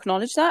gonna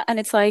acknowledge that? And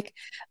it's like,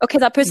 okay,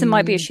 that person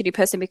might be a shitty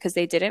person because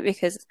they did it,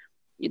 because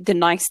the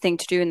nice thing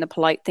to do and the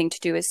polite thing to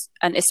do is,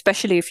 and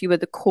especially if you were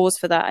the cause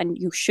for that, and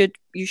you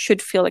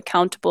should feel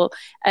accountable,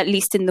 at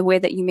least in the way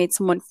that you made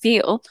someone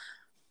feel.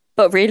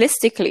 But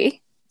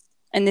realistically,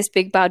 in this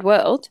big bad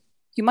world,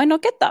 you might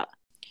not get that.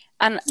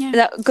 And Yeah.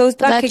 that goes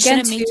But back that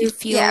again shouldn't make you to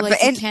feel Yeah,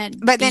 like you can't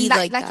be like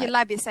like that your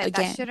Labi said,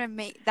 again.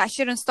 that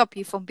shouldn't stop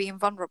you from being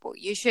vulnerable.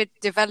 You should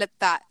develop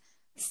that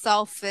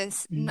self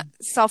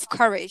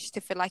courage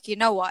to feel like, you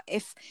know what,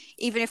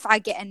 even if I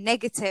get a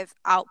negative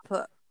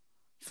output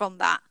from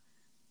that,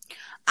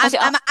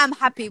 I'm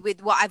happy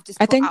with what I've just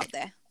put out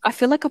there. I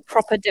feel like a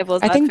proper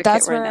devil's I think advocate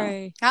that's right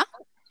where now. Huh?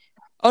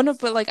 Oh no,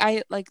 but like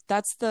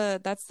that's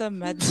the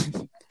med.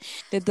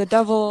 Did the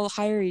devil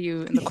hire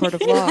you in the court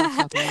of law,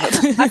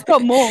 Fatima? I've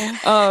got more.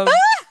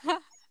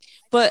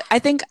 But I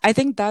think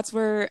that's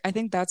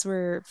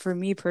where for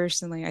me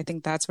personally, I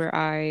think that's where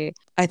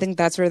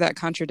that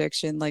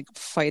contradiction like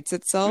fights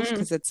itself,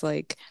 because it's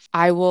like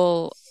I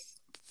will,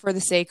 for the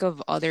sake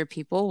of other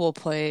people, will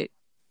put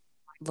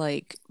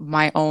like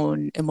my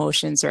own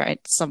emotions or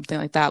something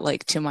like that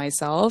like to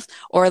myself,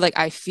 or like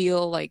I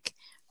feel like,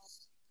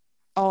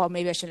 oh,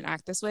 maybe I shouldn't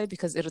act this way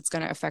because it's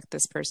going to affect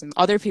this person.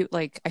 Other people,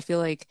 like, I feel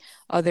like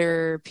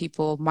other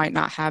people might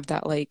not have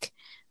that, like,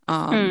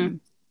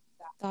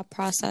 that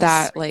process,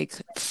 that like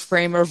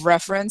frame of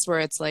reference where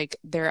it's like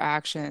their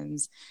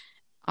actions,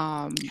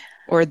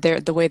 or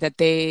the way that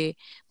they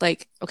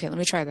like. Okay, let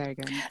me try that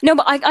again. No,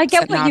 but I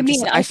get what you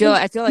mean. I feel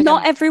like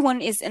not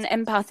everyone is an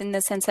empath in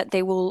the sense that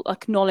they will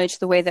acknowledge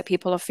the way that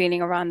people are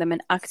feeling around them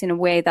and act in a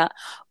way that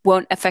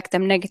won't affect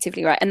them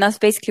negatively, right? And that's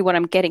basically what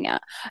I'm getting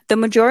at. The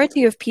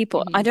majority of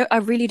people, I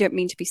really don't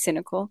mean to be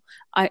cynical.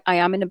 I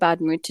am in a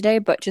bad mood today,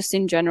 but just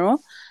in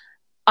general,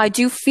 I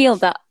do feel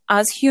that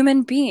as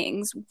human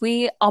beings,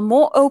 we are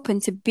more open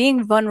to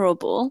being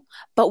vulnerable,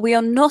 but we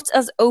are not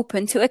as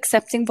open to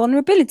accepting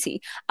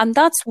vulnerability. And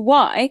that's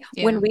why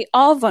when we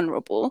are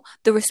vulnerable,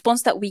 the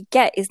response that we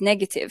get is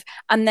negative.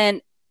 And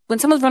then when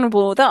someone's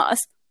vulnerable with us,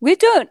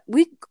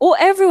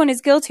 everyone is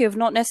guilty of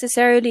not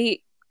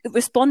necessarily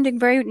responding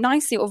very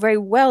nicely or very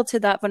well to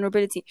that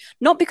vulnerability.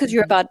 Not because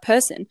you're a bad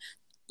person.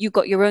 You've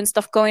got your own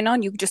stuff going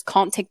on. You just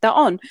can't take that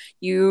on.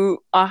 You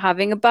are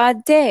having a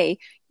bad day.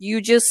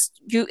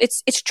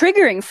 It's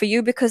triggering for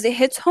you because it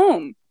hits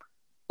home,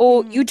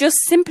 or you just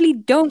simply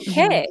don't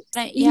care.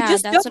 You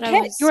just don't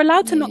care. You're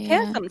allowed to not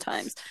care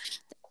sometimes.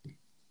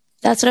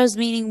 That's what I was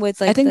meaning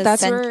with, like, I think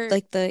that's where,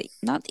 like, the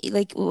not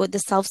like with the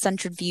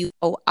self-centered view.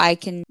 Oh,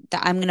 I'm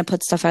gonna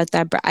put stuff out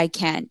there, but I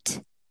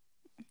can't.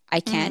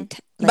 Like,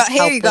 but here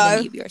help you with go.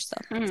 any of your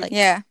stuff. Like,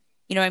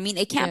 you know what I mean?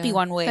 It can't be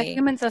one way. But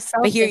humans are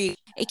selfish. But here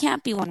it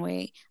can't be one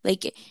way.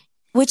 Like,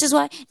 which is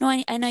why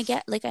I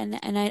get, like, and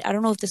I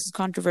don't know if this is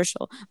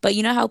controversial, but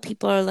you know how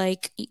people are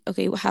like,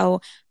 okay,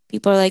 how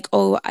people are like,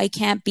 oh, I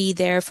can't be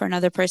there for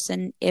another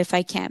person if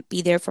I can't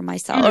be there for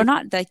myself, or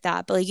not like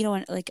that, but like, you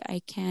know, like,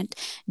 I can't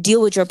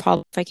deal with your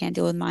problem if I can't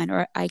deal with mine,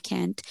 or I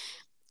can't,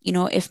 you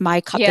know, if my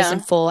cup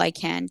isn't full, I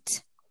can't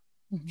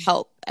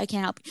help. I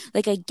can't help.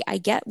 Like, I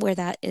get where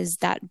that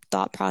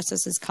thought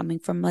process is coming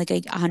from. Like,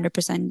 I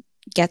 100%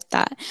 get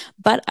that,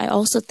 but I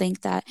also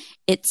think that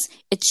it's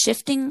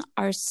shifting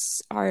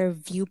our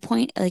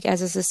viewpoint, like,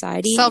 as a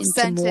society,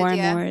 into more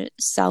and more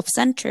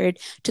self-centered,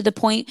 to the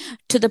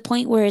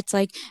point where it's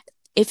like,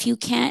 if you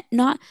can't,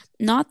 not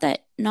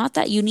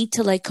that you need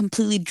to, like,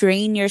 completely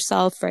drain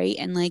yourself, right,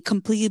 and, like,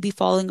 completely be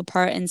falling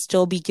apart and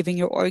still be giving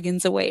your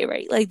organs away,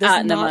 right? Like, this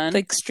is not the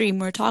extreme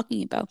we're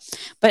talking about.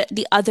 But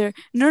the other,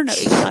 no,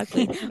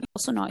 exactly.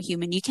 Also not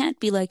human. You can't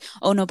be like,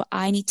 oh no, but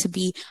I need to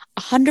be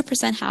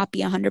 100%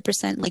 happy,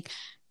 100%, like,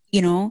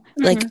 you know,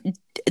 like,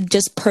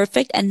 just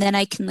perfect, and then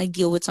I can, like,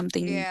 deal with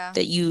something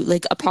that you,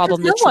 like, a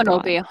problem because that no one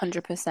will be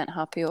 100%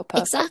 happy or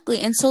perfect. Exactly.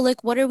 And so,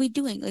 like, what are we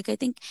doing? Like, I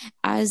think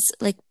as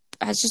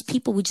just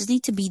people, we just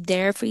need to be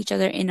there for each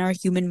other in our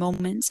human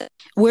moments.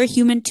 We're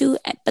human too,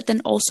 but then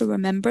also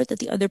remember that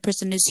the other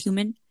person is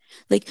human.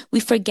 Like, we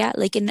forget,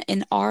 like,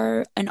 in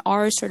our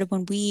sort of,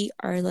 when we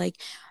are, like,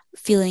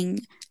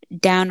 feeling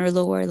down or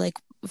low, or like,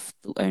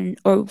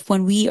 or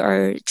when we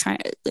are trying,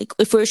 like,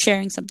 if we're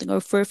sharing something, or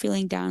if we're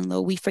feeling down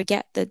low, we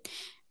forget that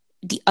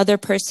the other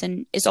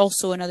person is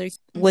also another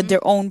with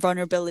their own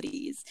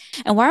vulnerabilities.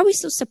 And why are we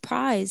so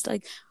surprised?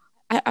 Like,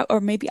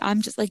 or maybe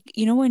I'm just like,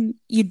 you know, when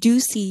you do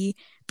see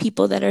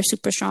people that are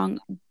super strong,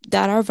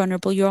 that are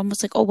vulnerable, you're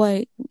almost like, oh,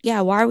 why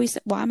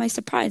am I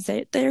surprised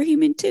that they're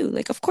human too?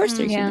 Like, of course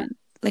they're human.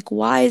 Like,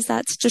 why is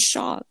that such a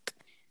shock?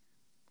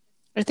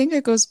 I think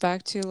it goes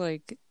back to,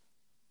 like,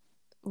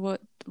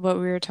 what we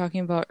were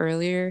talking about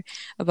earlier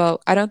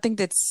about, I don't think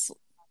it's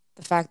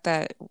the fact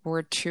that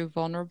we're too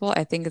vulnerable.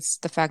 I think it's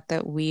the fact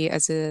that we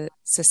as a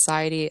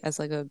society, as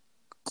like a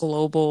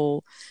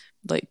global,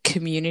 like,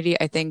 community,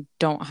 I think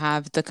don't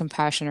have the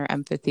compassion or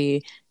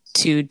empathy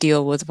to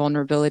deal with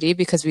vulnerability,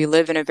 because we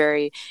live in a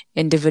very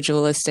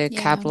individualistic,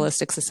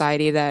 capitalistic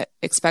society that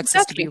expects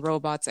us to be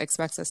robots,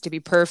 expects us to be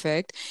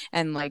perfect.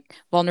 And, like,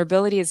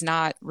 vulnerability is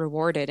not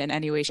rewarded in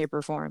any way, shape,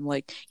 or form.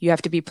 Like, you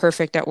have to be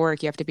perfect at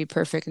work. You have to be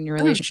perfect in your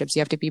relationships.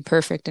 You have to be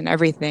perfect in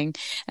everything.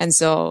 And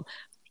so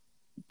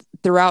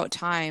throughout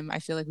time, I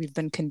feel like we've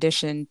been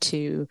conditioned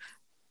to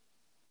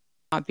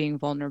not being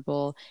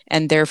vulnerable,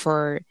 and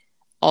therefore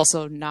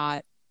also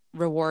not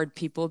reward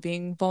people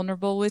being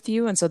vulnerable with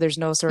you. And so there's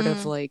no sort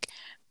of, like,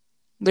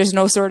 there's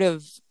no sort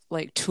of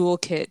like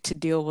toolkit to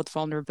deal with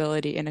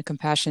vulnerability in a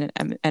compassionate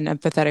and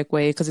empathetic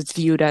way, because it's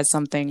viewed as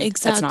something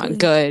that's not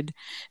good.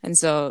 And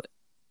so,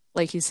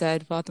 like you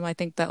said, Fatima, I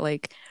think that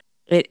like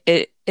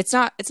it's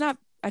not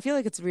I feel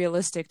like it's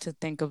realistic to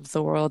think of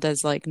the world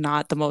as like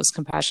not the most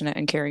compassionate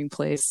and caring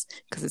place,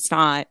 because it's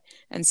not.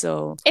 And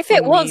so if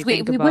it was,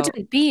 we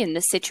wouldn't be in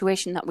the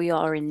situation that we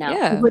are in now.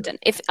 Yeah. We wouldn't.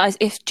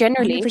 If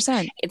generally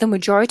 100%. the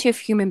majority of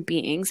human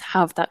beings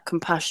have that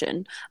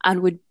compassion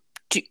and would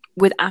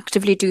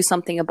actively do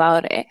something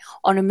about it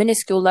on a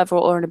minuscule level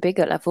or on a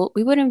bigger level,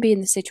 we wouldn't be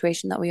in the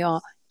situation that we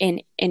are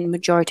in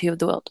majority of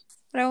the world.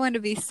 I don't want to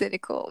be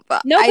cynical,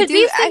 but no, but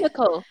be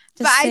cynical.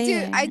 But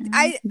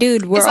I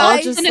dude, we're all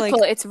just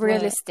cynical. Like, it's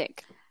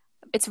realistic.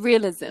 It's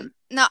realism.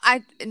 No,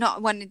 I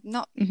not want to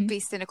not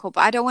be cynical,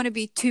 but I don't want to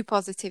be too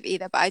positive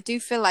either. But I do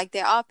feel like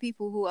there are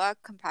people who are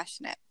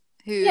compassionate,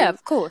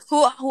 of course,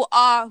 who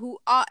are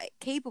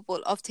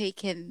capable of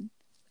taking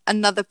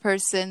another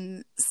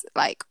person's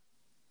like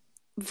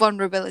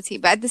vulnerability,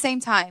 but at the same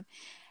time,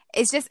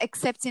 it's just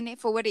accepting it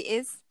for what it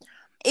is.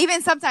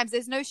 Even sometimes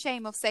there's no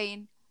shame of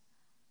saying,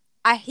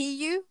 I hear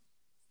you,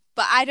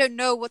 but I don't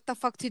know what the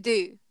fuck to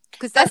do.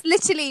 Because that's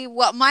literally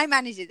what my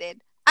manager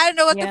did. I don't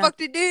know what the fuck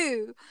to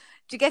do.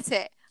 Do you get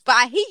it? But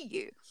I hear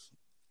you.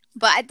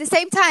 But at the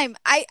same time,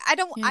 I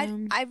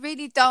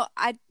really don't.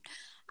 I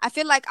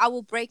feel like I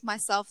will break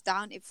myself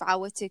down if I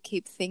were to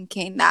keep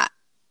thinking that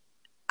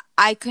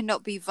I could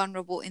not be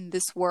vulnerable in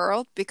this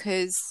world,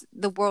 because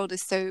the world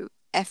is so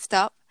effed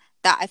up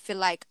that I feel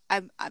like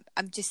I'm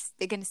just,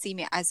 they're going to see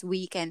me as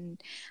weak and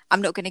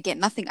I'm not going to get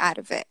nothing out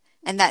of it.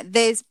 And that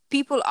there's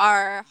people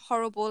are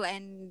horrible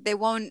and they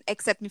won't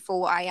accept me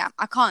for what I am.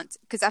 I can't,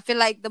 because I feel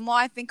like the more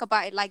I think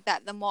about it like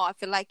that, the more I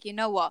feel like, you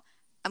know what,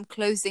 I'm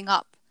closing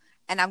up,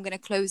 and I'm going to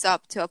close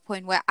up to a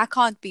point where I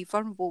can't be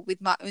vulnerable with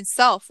my own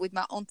self, with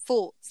my own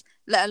thoughts,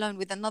 let alone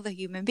with another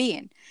human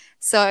being.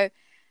 So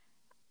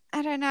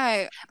I don't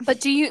know.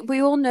 But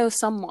we all know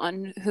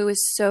someone who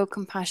is so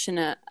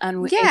compassionate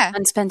and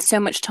spends so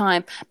much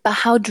time, but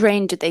how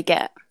drained do they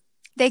get?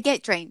 They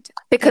get drained.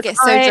 Because they get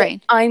so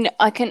drained.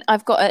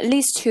 I've got at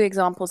least 2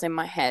 examples in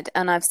my head,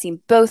 and I've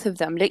seen both of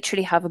them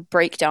literally have a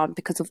breakdown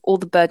because of all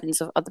the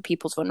burdens of other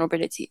people's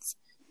vulnerabilities.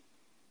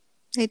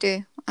 They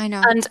do. I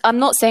know. And I'm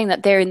not saying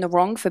that they're in the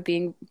wrong for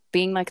being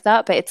like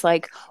that, but it's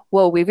like,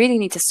 whoa, we really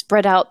need to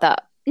spread out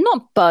that,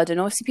 not burden.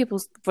 Obviously,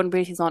 people's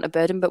vulnerabilities aren't a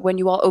burden, but when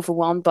you are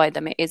overwhelmed by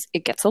them,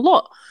 it gets a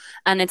lot.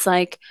 And it's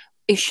like,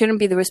 it shouldn't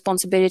be the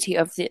responsibility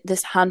of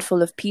this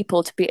handful of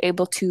people to be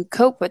able to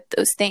cope with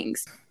those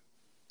things.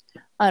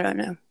 I don't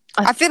know.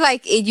 I feel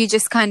like you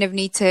just kind of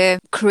need to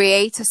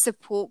create a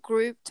support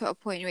group to a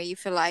point where you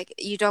feel like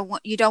you don't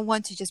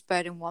want to just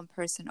burden one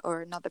person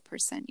or another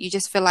person. You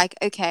just feel like,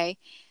 okay.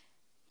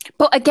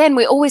 But again,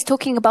 we're always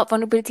talking about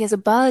vulnerability as a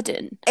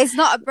burden. It's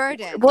not a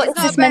burden. What is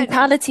this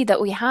mentality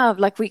that we have?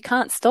 Like, we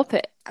can't stop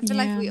it. I feel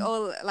like we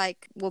all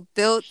like were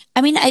built.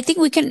 I mean, I think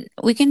we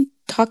can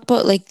talk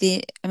about like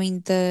the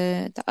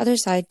other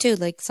side too.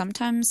 Like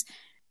sometimes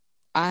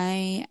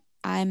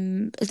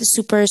I'm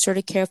super sort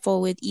of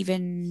careful with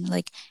even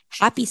like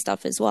happy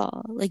stuff as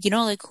well. Like, you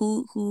know, like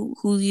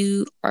who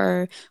you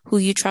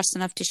trust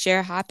enough to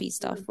share happy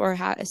stuff or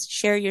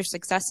share your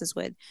successes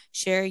with,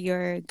 share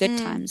your good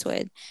times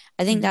with.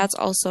 I think that's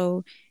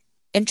also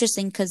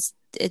interesting because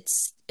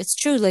it's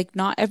true. Like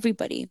not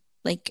everybody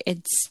I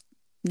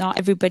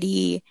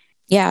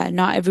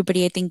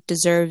think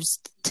deserves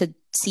to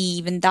see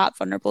even that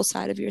vulnerable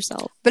side of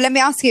yourself. But let me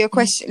ask you a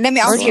question.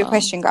 You a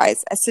question, guys.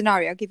 A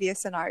scenario. I'll give you a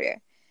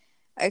scenario.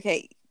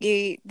 Okay,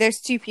 there's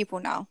 2 people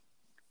now.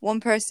 One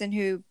person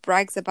who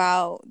brags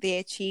about their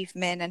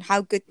achievement and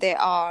how good they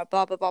are,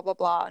 blah, blah, blah, blah,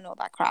 blah, and all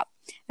that crap.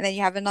 And then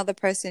you have another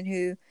person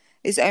who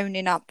is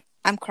owning up,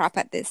 I'm crap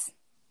at this.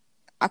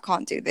 I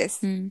can't do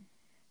this. Who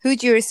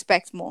do you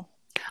respect more?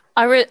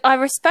 I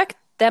respect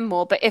them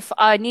more, but if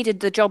I needed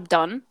the job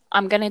done,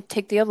 I'm going to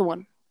take the other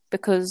one.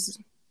 Because,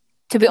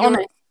 to be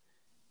honest,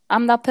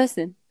 I'm that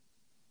person.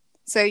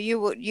 So you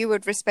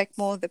would respect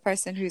more the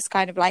person who's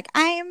kind of like,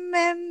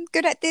 I'm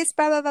good at this,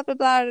 blah, blah, blah, blah,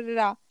 blah, blah,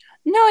 blah.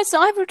 No, it's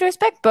not. I would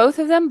respect both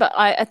of them, but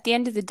at the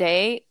end of the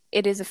day,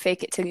 it is a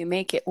fake it till you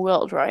make it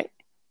world, right?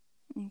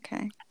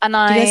 Okay. And do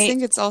you guys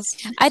think it's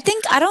also? I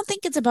don't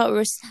think it's about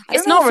respect.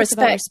 It's not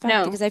respect.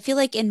 No, because I feel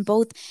like in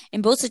both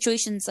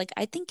situations, like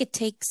I think it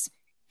takes.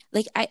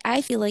 Like,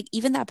 I feel like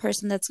even that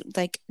person that's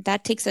like,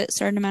 that takes a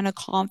certain amount of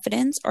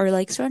confidence or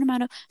like certain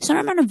amount of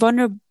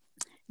vulnerability,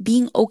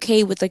 being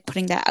okay with like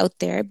putting that out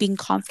there, being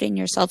confident in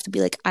yourself to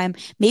be like,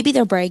 maybe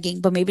they're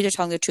bragging, but maybe they're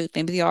telling the truth.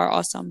 Maybe they are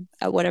awesome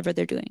at whatever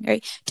they're doing,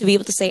 right? To be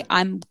able to say,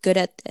 I'm good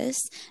at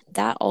this,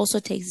 that also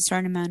takes a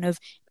certain amount of,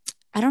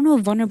 I don't know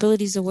if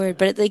vulnerability is a word,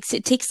 but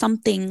it takes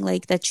something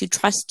like that you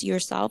trust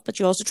yourself, but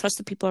you also trust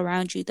the people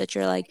around you that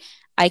you're like,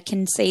 I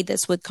can say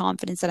this with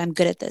confidence that I'm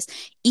good at this.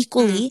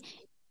 Equally,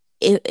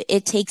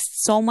 it takes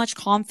so much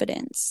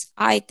confidence,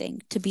 I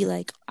think, to be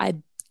like, I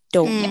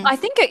don't know. I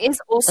think it is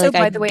also, like,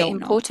 by the way,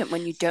 important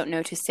when you don't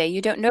know to say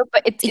you don't know,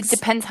 but it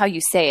depends how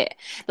you say it.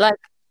 Like,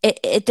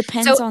 it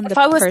depends So on the if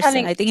I was person.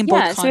 telling, I think in both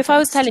yeah, so if I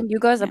was contexts. telling you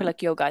guys, I'd be Yeah.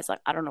 like, yo, guys, like,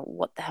 I don't know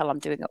what the hell I'm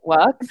doing at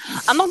work.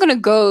 I'm not gonna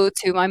go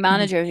to my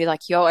manager and be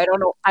like, yo, I don't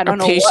know what I'm, or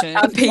go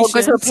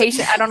to a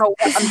patient, I don't know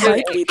what I'm doing.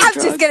 Might be the I'm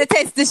drug. just gonna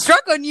taste this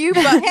drug on you,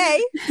 but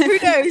hey, who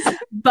knows?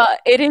 But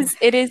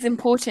it is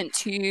important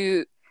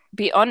to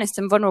be honest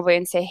and vulnerable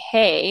and say,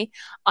 hey,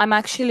 I'm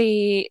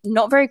actually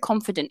not very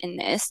confident in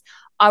this.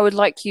 I would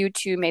like you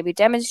to maybe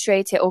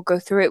demonstrate it or go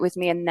through it with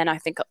me, and then I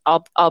think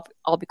I'll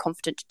be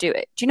confident to do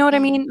it. Do you know what I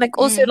mean? Like,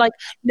 also, like,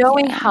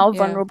 knowing Yeah. how Yeah.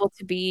 vulnerable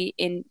to be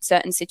in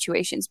certain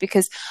situations,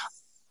 because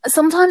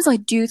sometimes I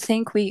do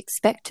think we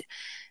expect.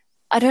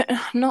 I don't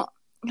know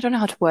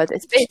how to word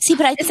this. But See,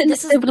 but I think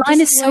the line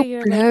is so where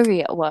you're like,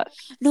 blurry at work.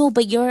 no,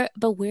 but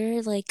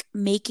we're like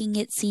making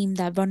it seem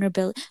that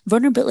vulnerability,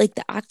 like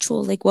the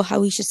actual, like, well,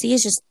 how we should see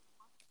is just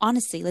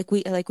honesty, like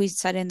we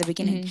said in the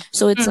beginning.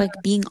 So it's like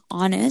being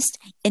honest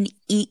in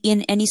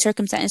any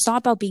circumstance. It's not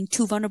about being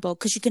too vulnerable,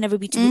 because you can never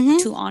be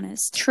too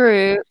honest.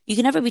 True. You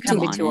can never be Can't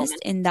too be too honest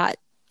in that.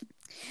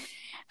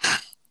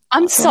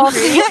 I'm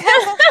sorry.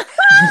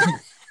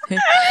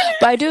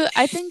 But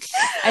I think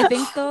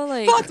though,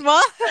 like,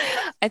 Fatma.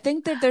 I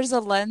think that there's a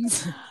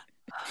lens.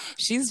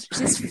 She's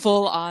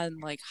full on,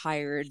 like,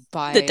 hired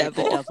by The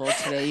devil.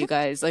 today, you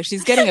guys. Like,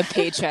 she's getting a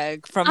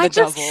paycheck from the I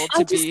devil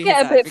just be get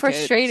his a bit advocate.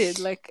 frustrated.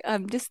 Like,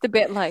 I'm just a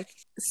bit like,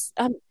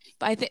 But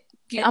I think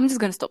I'm just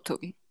gonna stop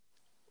talking.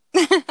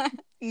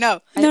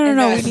 No.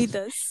 No, we need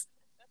this.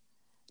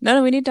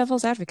 No, we need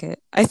devil's advocate.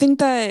 I think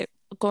that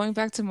going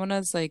back to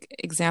Mona's, like,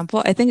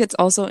 example, I think it's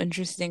also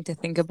interesting to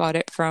think about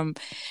it from,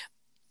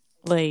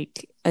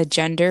 like, a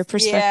gender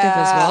perspective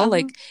as well.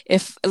 Like,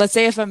 let's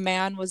say if a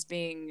man was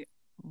being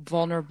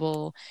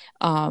vulnerable,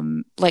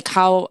 like,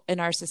 how in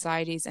our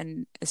societies,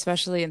 and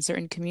especially in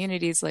certain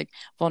communities, like,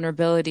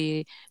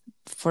 vulnerability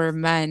for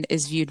men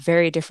is viewed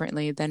very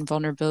differently than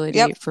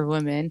vulnerability for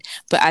women.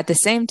 But at the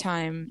same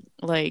time,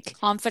 like,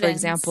 Confidence. for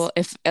example,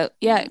 if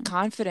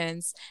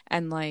confidence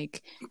and,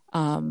 like,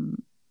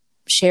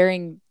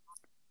 sharing,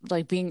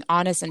 like, being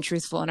honest and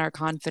truthful in our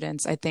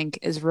confidence, I think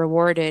is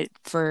rewarded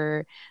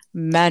for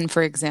men,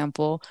 for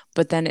example,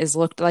 but then is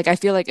looked like, I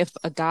feel like if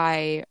a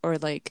guy, or,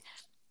 like,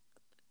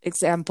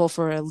 example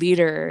for a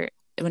leader,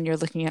 when you're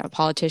looking at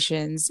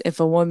politicians, if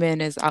a woman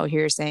is out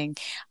here saying,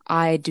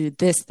 I do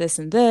this, this,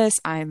 and this,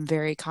 I'm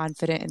very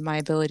confident in my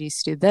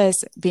abilities to do this,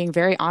 being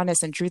very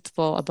honest and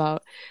truthful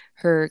about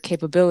her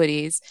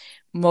capabilities,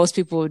 most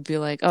people would be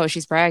like, oh,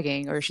 she's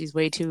bragging, or she's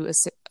way too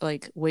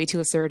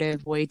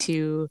assertive, way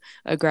too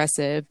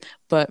aggressive.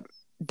 But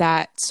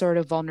that sort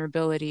of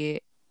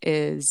vulnerability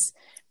is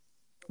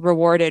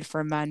rewarded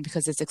for men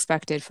because it's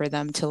expected for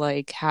them to,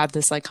 like, have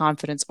this, like,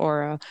 confidence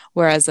aura,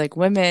 whereas, like,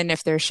 women,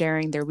 if they're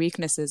sharing their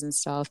weaknesses and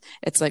stuff,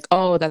 it's like,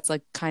 oh, that's,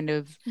 like, kind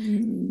of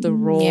the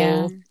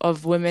role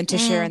of women to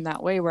share in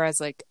that way,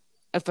 whereas, like,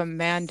 if a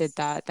man did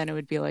that, then it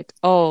would be like,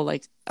 oh,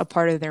 like, a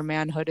part of their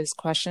manhood is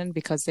questioned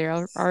because they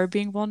are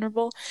being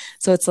vulnerable.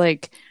 So it's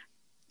like,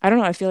 I don't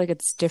know, I feel like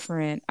it's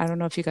different. I don't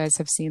know if you guys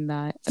have seen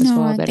that as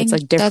well, that it's,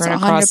 like, different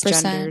across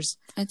genders.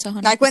 It's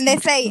 100%. Like when they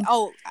say,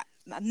 oh,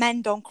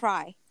 men don't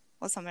cry,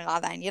 or something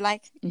like that, and you're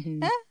like,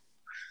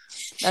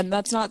 And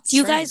that's not Do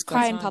you strength. guys cry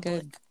That's in not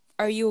public? good.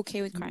 Are you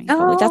okay with crying in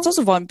public? That's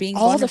also being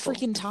All the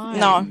vulnerable. freaking time.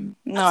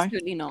 no.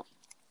 Absolutely not.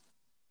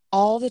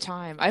 All the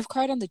time. I've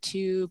cried on the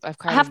tube. I've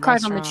cried I have in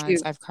cried on the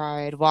restaurants. tube. I've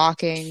cried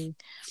walking.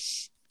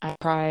 I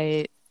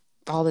cry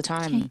all the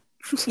time.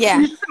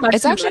 Yeah.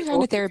 It's actually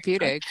kind of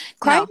therapeutic.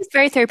 Crying is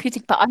very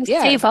therapeutic, but I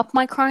Yeah. save up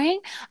my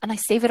crying, and I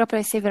save it up, and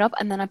I save it up,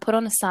 and then I put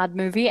on a sad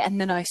movie,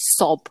 and then I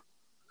sob.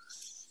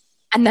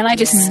 And then I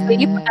just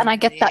sleep, and I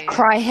get that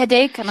cry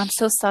headache, and I'm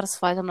so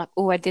satisfied. I'm like,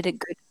 oh, I did it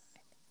good.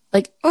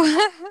 Like,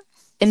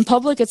 in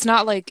public, it's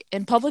not like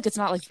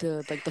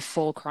the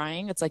full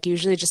crying. It's, like,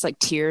 usually just, like,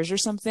 tears or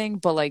something.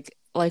 But,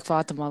 like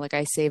Fatima, like,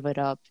 I save it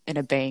up in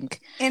a bank,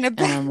 In a and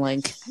I'm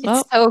like,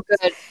 It's so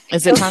good.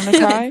 is it time to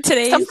cry?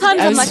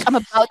 Sometimes I'm like, I'm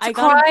about to I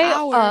got an cry.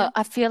 hour.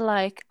 I feel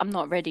like I'm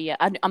not ready yet.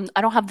 I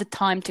don't have the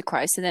time to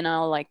cry, so then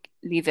I'll, like,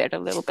 leave it a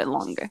little bit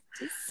longer.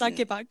 Suck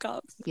it back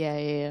up.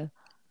 Yeah.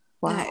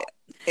 Wow.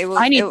 I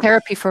I need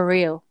therapy for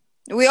real.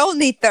 We all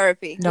need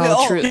therapy. we No,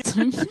 all.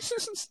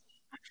 truth.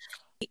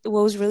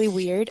 What was really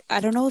weird, I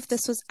don't know if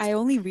I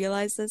only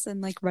realized this in,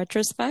 like,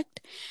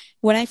 retrospect.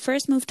 When I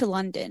first moved to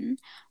London,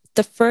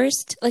 the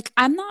first, like,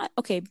 I'm not,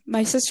 okay,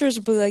 my sisters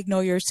will be like, no,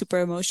 you're super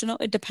emotional.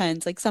 It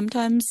depends. Like,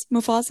 sometimes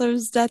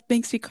Mufasa's death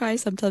makes me cry,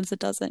 sometimes it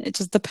doesn't. It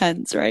just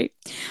depends, right?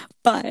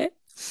 But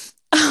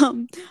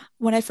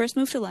when I first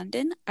moved to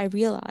London, I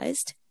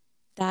realized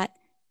that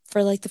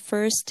for, like, the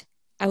first,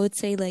 I would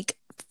say, like,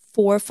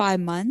 4 or 5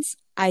 months,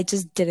 I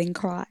just didn't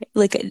cry.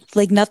 Like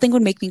nothing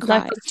would make me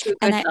cry.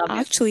 And I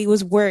actually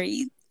was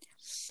worried.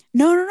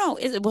 No.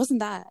 It wasn't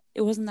that.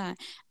 It wasn't that.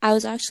 I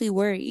was actually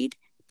worried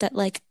that,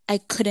 like, I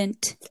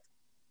couldn't.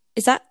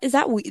 Is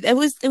that weird? It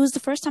was the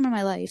first time in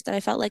my life that I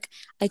felt like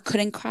I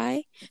couldn't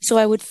cry. So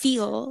I would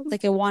feel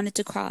like I wanted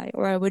to cry,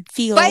 or I would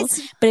feel, but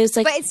it was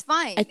like, but it's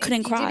fine. I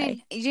couldn't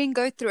cry. You didn't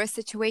go through a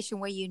situation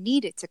where you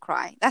needed to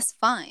cry. That's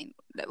fine.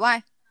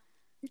 Why?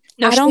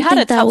 No, I she don't had a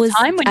think that tough was.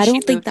 time when I she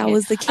don't think moved that here.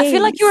 was the I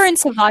feel like you were in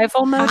case.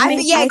 survival mode. I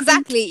maybe. yeah, I think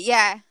exactly.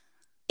 Yeah,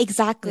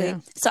 exactly. Yeah.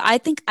 So I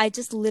think I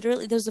just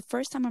literally, there was the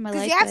first time in my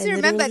because life you have that I to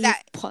remember literally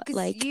that put because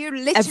like you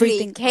literally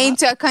everything came up,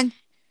 to a country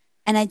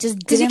and I just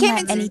because you didn't came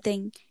let into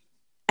anything.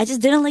 I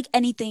just didn't like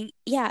anything.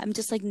 Yeah, I'm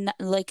just like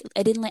like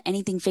I didn't let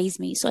anything phase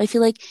me. So I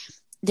feel like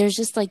there's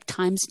just like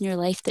times in your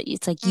life that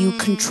it's like you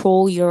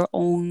control your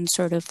own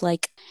sort of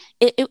like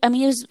I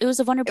mean, it was a it was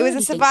vulnerability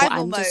a thing. But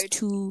survival I'm just mode.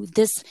 too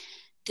this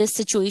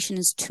situation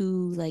is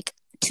too like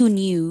too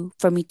new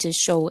for me to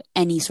show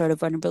any sort of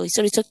vulnerability.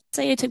 So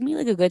it took me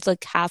like a good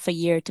like half a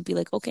year to be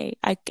like, okay,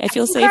 I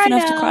feel can safe cry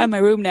enough to now. cry in my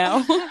room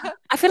now.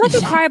 I feel like I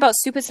cry about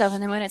stupid stuff,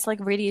 and then when it's like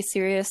really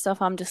serious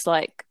stuff, I'm just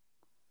like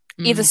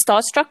either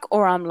starstruck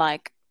or I'm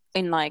like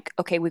in like,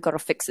 okay, we got to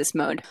fix this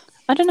mode.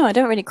 I don't know. I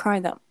don't really cry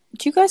that.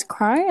 Do you guys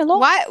cry a lot?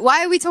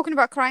 Why are we talking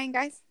about crying,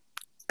 guys?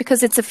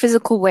 Because it's a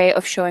physical way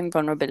of showing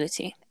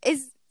vulnerability.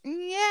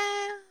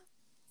 Yeah,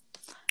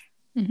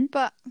 Mhm.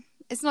 but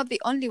it's not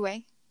the only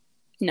way.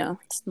 No,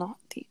 it's not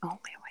the only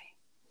way.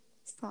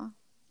 So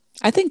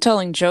I think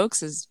telling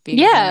jokes is being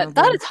Yeah, vulnerable.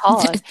 that is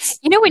hard.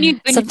 You know when you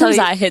Sometimes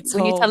tell, that hits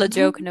when you tell a home.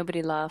 joke and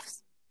nobody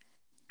laughs.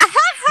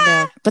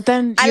 Yeah, but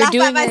then I you're laugh at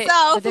doing it.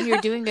 myself. But then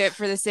you're doing it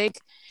for the sake.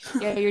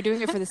 Yeah, you're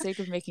doing it for the sake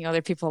of making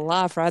other people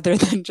laugh rather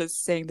than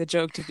just saying the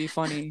joke to be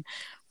funny.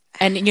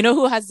 And you know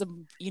who has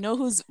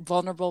who's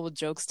vulnerable with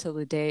jokes till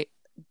the day?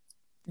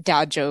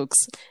 Dad jokes,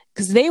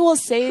 because they will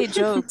say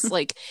jokes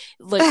like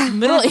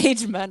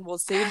middle-aged men will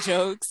say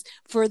jokes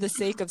for the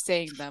sake of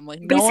saying them.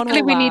 Like no one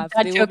Basically, will we need laugh.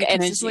 that They will joke be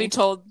consistently energy.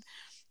 told.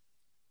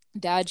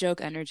 Dad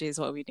joke energy is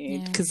what we need,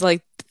 Yeah. because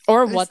like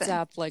or Listen.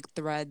 WhatsApp like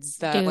threads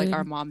that like Dude.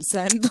 our moms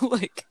send.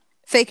 Like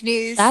fake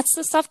news. That's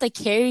the stuff that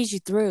carries you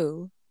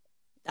through.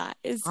 That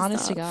is the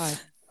honest to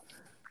stuff.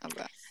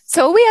 God.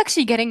 So are we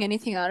actually getting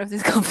anything out of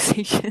this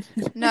conversation?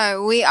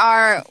 No, we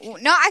are.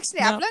 No,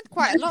 actually, No. I've learned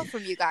quite a lot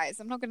from you guys.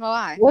 I'm not gonna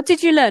lie. What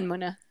did you learn,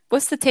 Mona?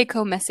 What's the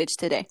take-home message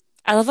today?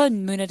 I love how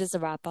Muna does a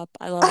wrap up.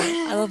 I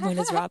love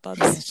Muna's wrap ups.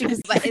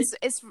 But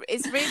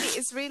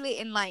it's really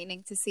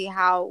enlightening to see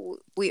how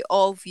we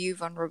all view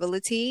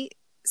vulnerability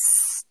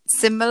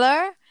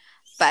similar,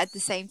 but at the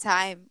same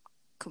time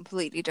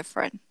completely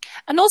different.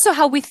 And also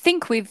how we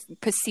think we've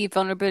perceived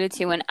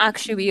vulnerability when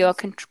actually we are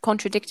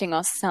contradicting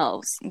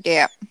ourselves.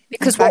 Yeah,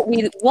 Because exactly.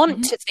 what we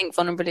want to think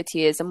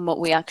vulnerability is and what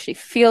we actually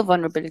feel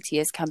vulnerability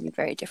is can be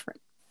very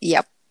different.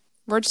 Yep.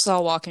 We're just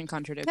all walking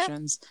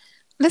contradictions.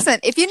 Listen,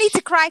 if you need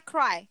to cry,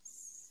 cry.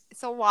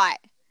 It's all right.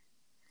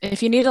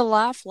 If you need a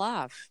laugh,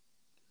 laugh.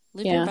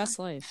 Live Yeah. your best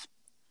life.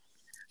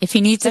 If you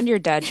need Send to, your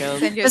dad joke.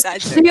 Send your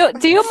dad joke.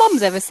 Do your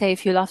moms ever say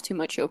if you laugh too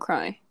much you'll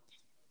cry?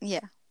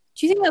 Yeah,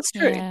 Do you think that's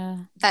true? yeah,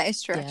 that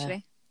is true. Yeah.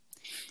 Actually,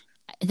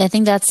 I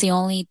think that's the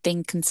only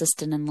thing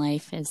consistent in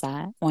life is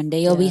that one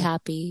day you'll be Yeah.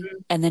 happy,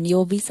 and then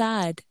you'll be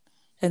sad,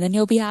 and then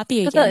you'll be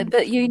happy But, again.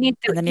 but you need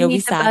And then you you'll be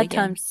need the sad bad again.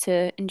 times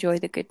to enjoy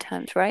the good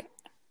times, right?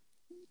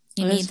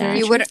 You That's need very that.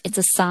 You would- It's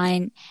a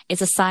sign.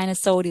 It's a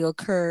sinusoidal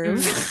curve.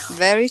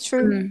 very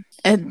true.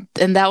 And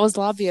that was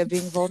Labia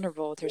being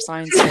vulnerable with her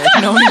science book.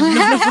 No,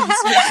 none of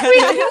us would We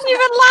get it. didn't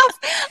even laugh.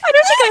 I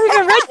don't think I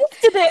even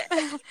registered it.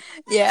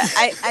 Yeah,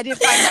 I did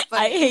find that I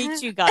funny.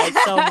 hate you guys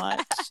so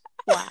much.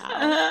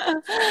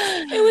 Wow.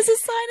 It was a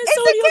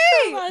sinusoidal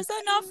okay. curve. Is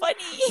that not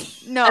funny?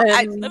 No,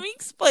 Let me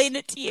explain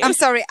it to you. I'm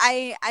sorry.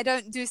 I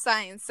don't do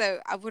science, so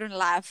I wouldn't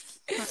laugh.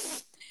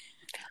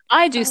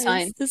 I do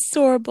science. It's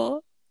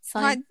horrible.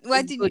 Science Why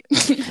is did good.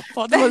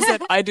 Fatima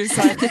said, I do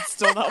science. It's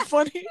still not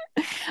funny.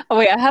 Oh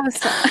wait, I have a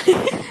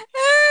sign.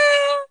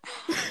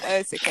 Oh,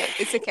 it's okay.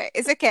 It's okay.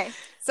 It's okay.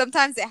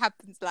 Sometimes it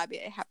happens,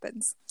 Labia. It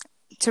happens.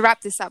 To wrap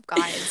this up,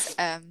 guys,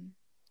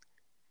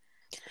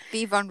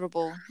 be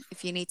vulnerable.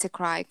 If you need to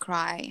cry,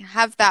 cry.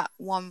 Have that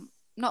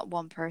not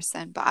one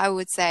person, but I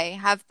would say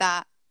have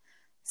that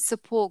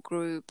support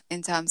group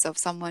in terms of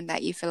someone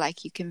that you feel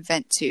like you can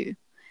vent to.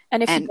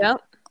 And if you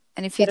don't,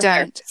 And if you get a don't,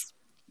 therapist.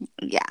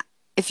 yeah.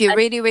 If you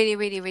really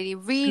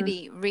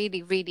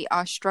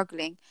are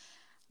struggling,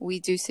 we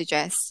do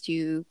suggest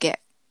you get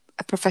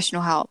a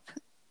professional help,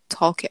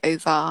 talk it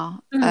over,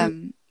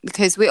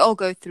 because we all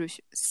go through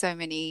so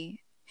many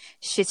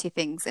shitty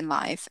things in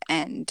life,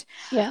 and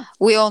Yeah.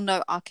 we all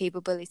know our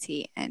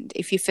capability. And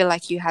if you feel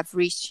like you have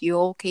reached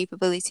your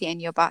capability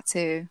and you're about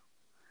to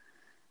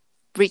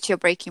reach your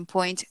breaking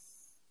point,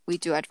 we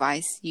do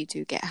advise you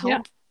to get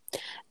help. Yeah.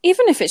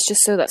 Even if it's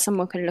just so that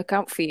someone can look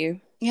out for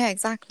you Yeah,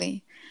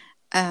 exactly.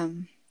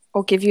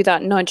 or give you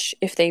that nudge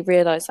if they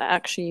realize that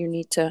actually you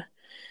need to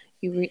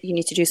you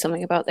need to do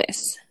something about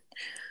this.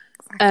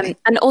 Exactly.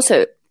 And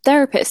also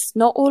therapists,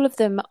 not all of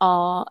them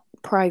are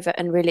private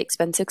and really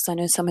expensive, because I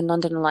know some in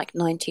London are like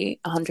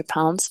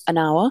 £90-100 an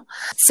hour.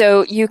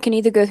 So you can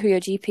either go through your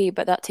GP,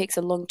 but that takes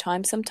a long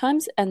time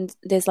sometimes, and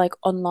there's like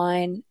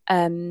online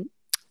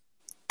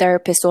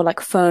therapists or like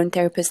phone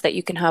therapists that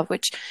you can have,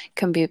 which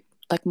can be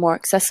like more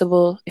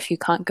accessible if you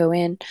can't go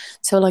in.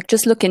 So like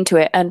just look into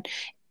it, and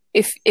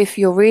if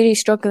you're really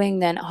struggling,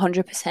 then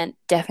 100%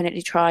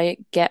 definitely try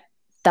get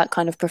that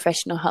kind of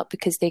professional help,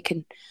 because they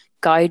can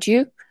guide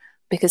you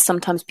because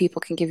sometimes people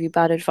can give you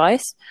bad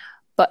advice.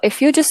 But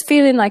if you're just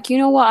feeling like, you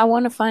know what, I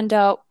want to find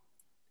out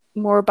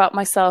more about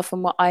myself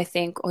and what I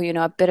think, or,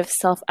 a bit of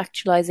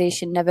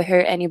self-actualization, never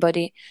hurt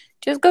anybody,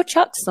 just go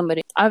chat to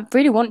somebody. I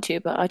really want to,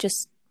 but I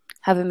just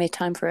haven't made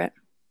time for it.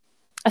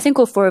 I think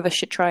all 4 of us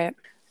should try it.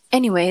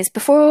 Anyways,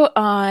 before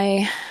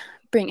I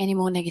bring any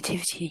more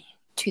negativity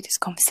to this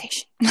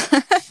conversation,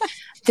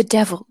 the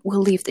devil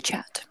will leave the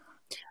chat.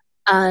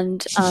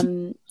 And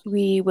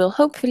we will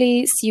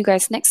hopefully see you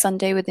guys next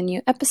Sunday with a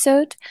new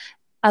episode.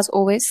 As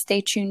always,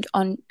 stay tuned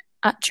on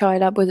at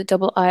ChaiLab with a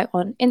double I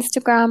on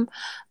Instagram.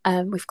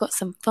 We've got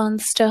some fun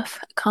stuff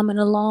coming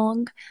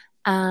along.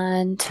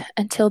 And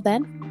until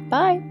then,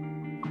 bye.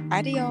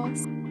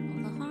 Adios.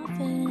 Allah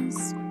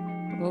Hafiz.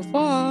 Au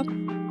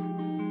revoir.